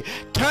their way,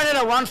 turn it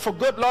around for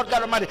good, Lord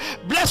God Almighty.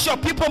 Bless your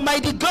people,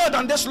 mighty good,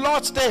 on this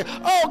Lord's day.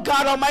 Oh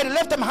God Almighty,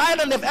 lift them higher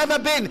than they've ever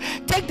been.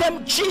 Take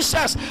them,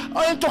 Jesus,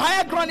 into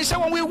higher ground. He said,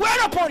 when we wait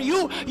upon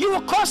you, you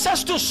will cause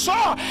us to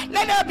soar.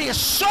 Let there be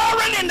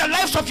soaring in the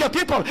lives of your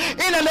people,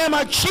 in the name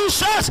of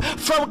Jesus,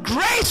 from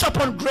grace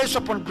upon grace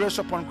upon grace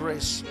upon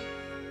grace.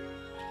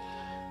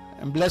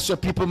 And bless your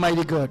people,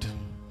 mighty God,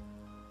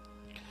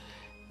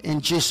 in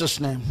Jesus'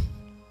 name.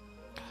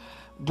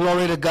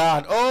 Glory to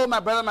God. Oh, my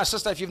brother, my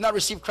sister, if you've not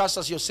received Christ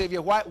as your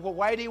Savior,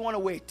 why do you want to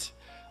wait?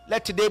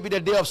 Let today be the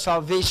day of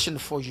salvation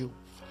for you.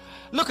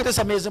 Look at this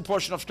amazing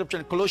portion of scripture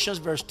in Colossians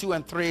verse 2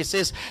 and 3. It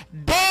says,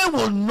 they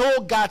will know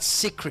God's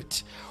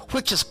secret,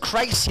 which is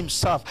Christ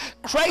himself.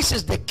 Christ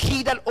is the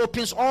key that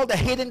opens all the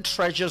hidden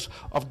treasures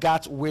of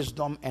God's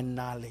wisdom and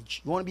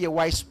knowledge. You want to be a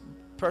wise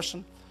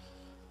person?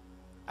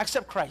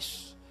 Accept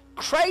Christ.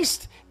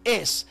 Christ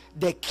is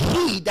the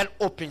key that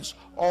opens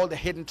all the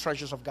hidden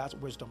treasures of God's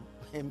wisdom.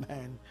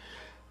 Amen.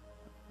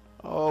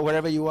 Oh,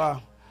 wherever you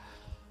are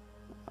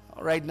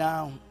right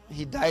now,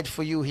 he died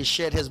for you. He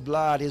shed his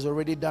blood. He's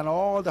already done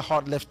all the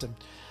hard lifting.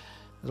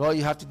 All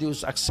you have to do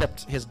is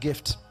accept his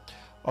gift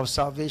of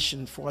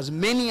salvation. For as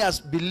many as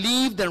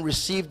believed and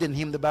received in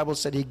him, the Bible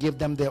said he gave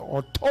them the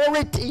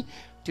authority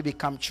to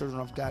become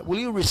children of God. Will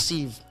you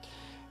receive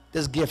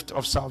this gift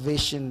of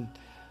salvation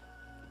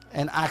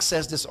and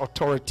access this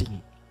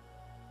authority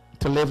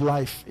to live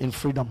life in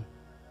freedom,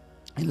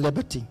 in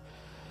liberty?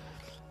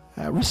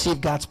 Receive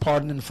God's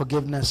pardon and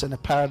forgiveness and a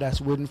paradise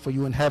waiting for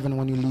you in heaven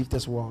when you leave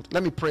this world.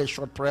 Let me pray a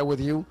short prayer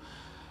with you.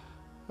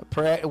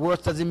 A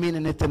word doesn't mean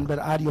anything, but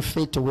add your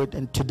faith to it,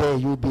 and today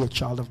you'll be a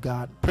child of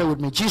God. Pray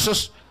with me.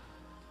 Jesus,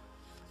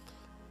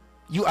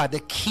 you are the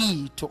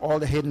key to all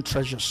the hidden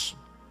treasures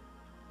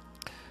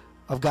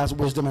of God's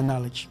wisdom and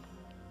knowledge.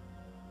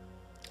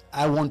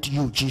 I want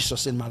you,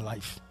 Jesus, in my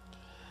life.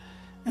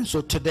 And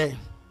so today,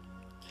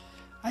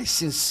 I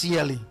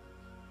sincerely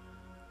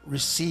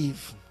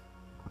receive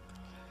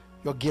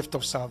your gift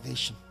of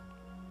salvation.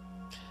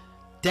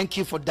 Thank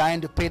you for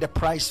dying to pay the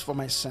price for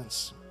my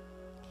sins.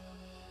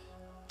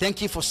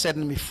 Thank you for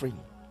setting me free.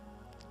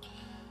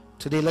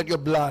 Today, let your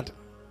blood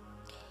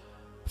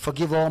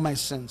forgive all my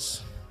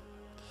sins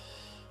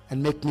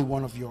and make me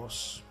one of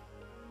yours.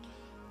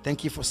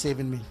 Thank you for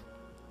saving me.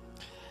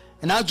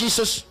 And now,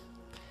 Jesus,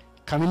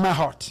 come in my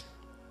heart.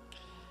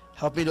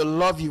 Help me to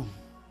love you,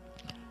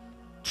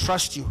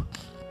 trust you,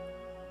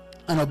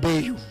 and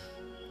obey you.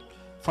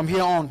 From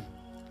here on,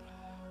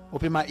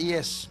 open my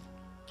ears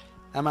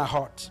and my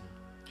heart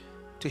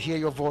to hear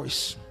your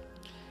voice,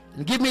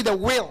 and give me the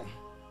will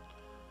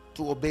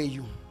to obey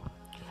you,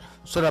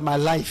 so that my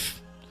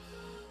life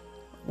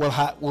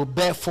will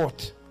bear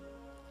forth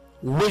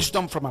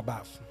wisdom from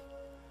above.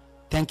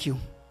 Thank you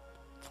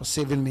for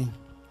saving me.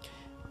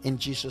 In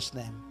Jesus'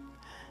 name,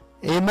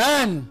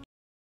 amen.